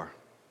blessed we are.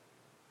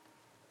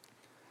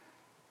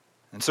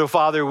 And so,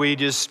 Father, we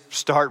just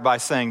start by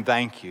saying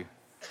thank you.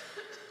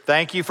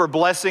 Thank you for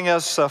blessing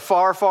us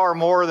far, far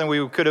more than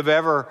we could have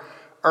ever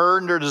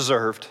earned or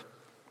deserved.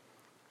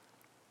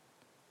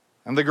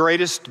 And the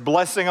greatest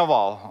blessing of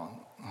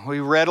all, we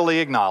readily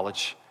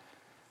acknowledge,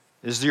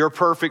 is your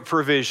perfect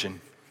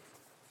provision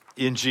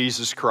in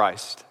Jesus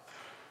Christ.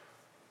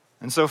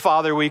 And so,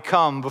 Father, we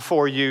come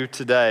before you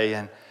today.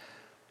 And,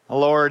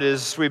 Lord,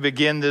 as we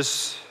begin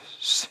this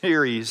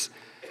series,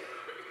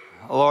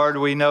 Lord,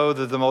 we know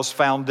that the most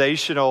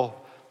foundational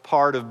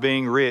part of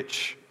being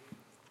rich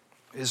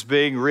is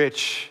being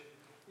rich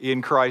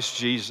in Christ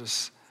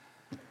Jesus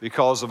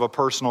because of a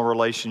personal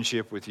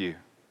relationship with you.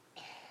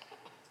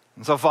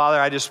 And so, Father,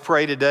 I just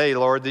pray today,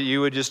 Lord, that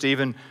you would just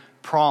even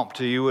prompt,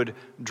 you would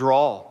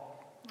draw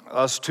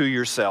us to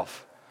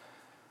yourself.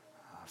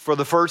 For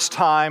the first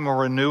time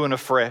or anew and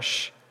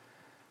afresh,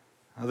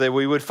 that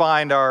we would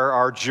find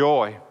our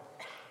joy,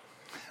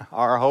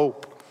 our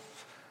hope,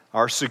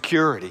 our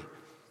security,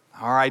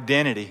 our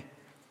identity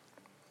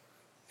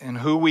in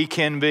who we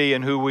can be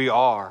and who we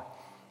are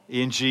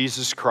in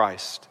Jesus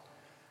Christ,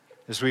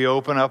 as we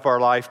open up our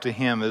life to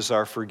him as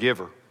our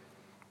forgiver,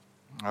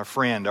 our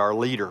friend, our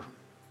leader,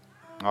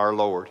 our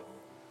Lord.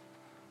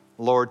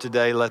 Lord,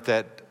 today let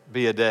that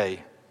be a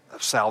day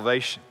of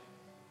salvation.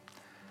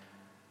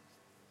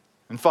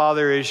 And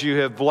Father, as you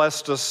have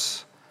blessed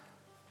us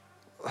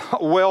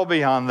well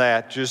beyond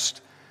that,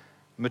 just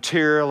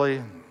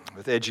materially,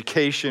 with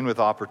education, with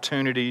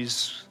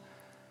opportunities,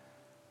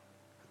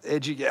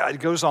 it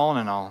goes on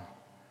and on.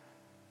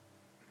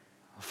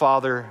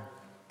 Father,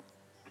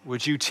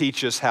 would you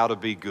teach us how to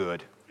be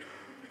good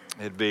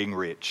at being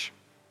rich?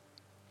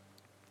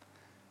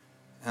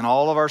 And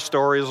all of our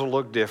stories will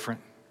look different,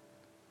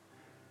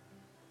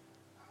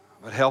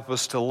 but help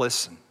us to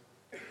listen,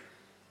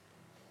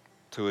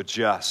 to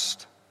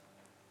adjust,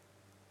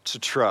 to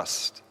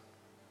trust,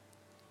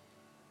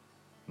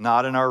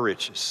 not in our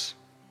riches,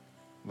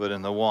 but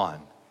in the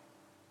one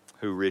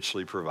who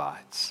richly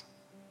provides.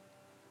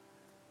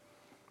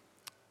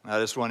 I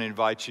just want to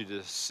invite you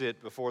to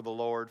sit before the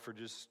Lord for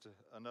just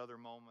another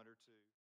moment or two.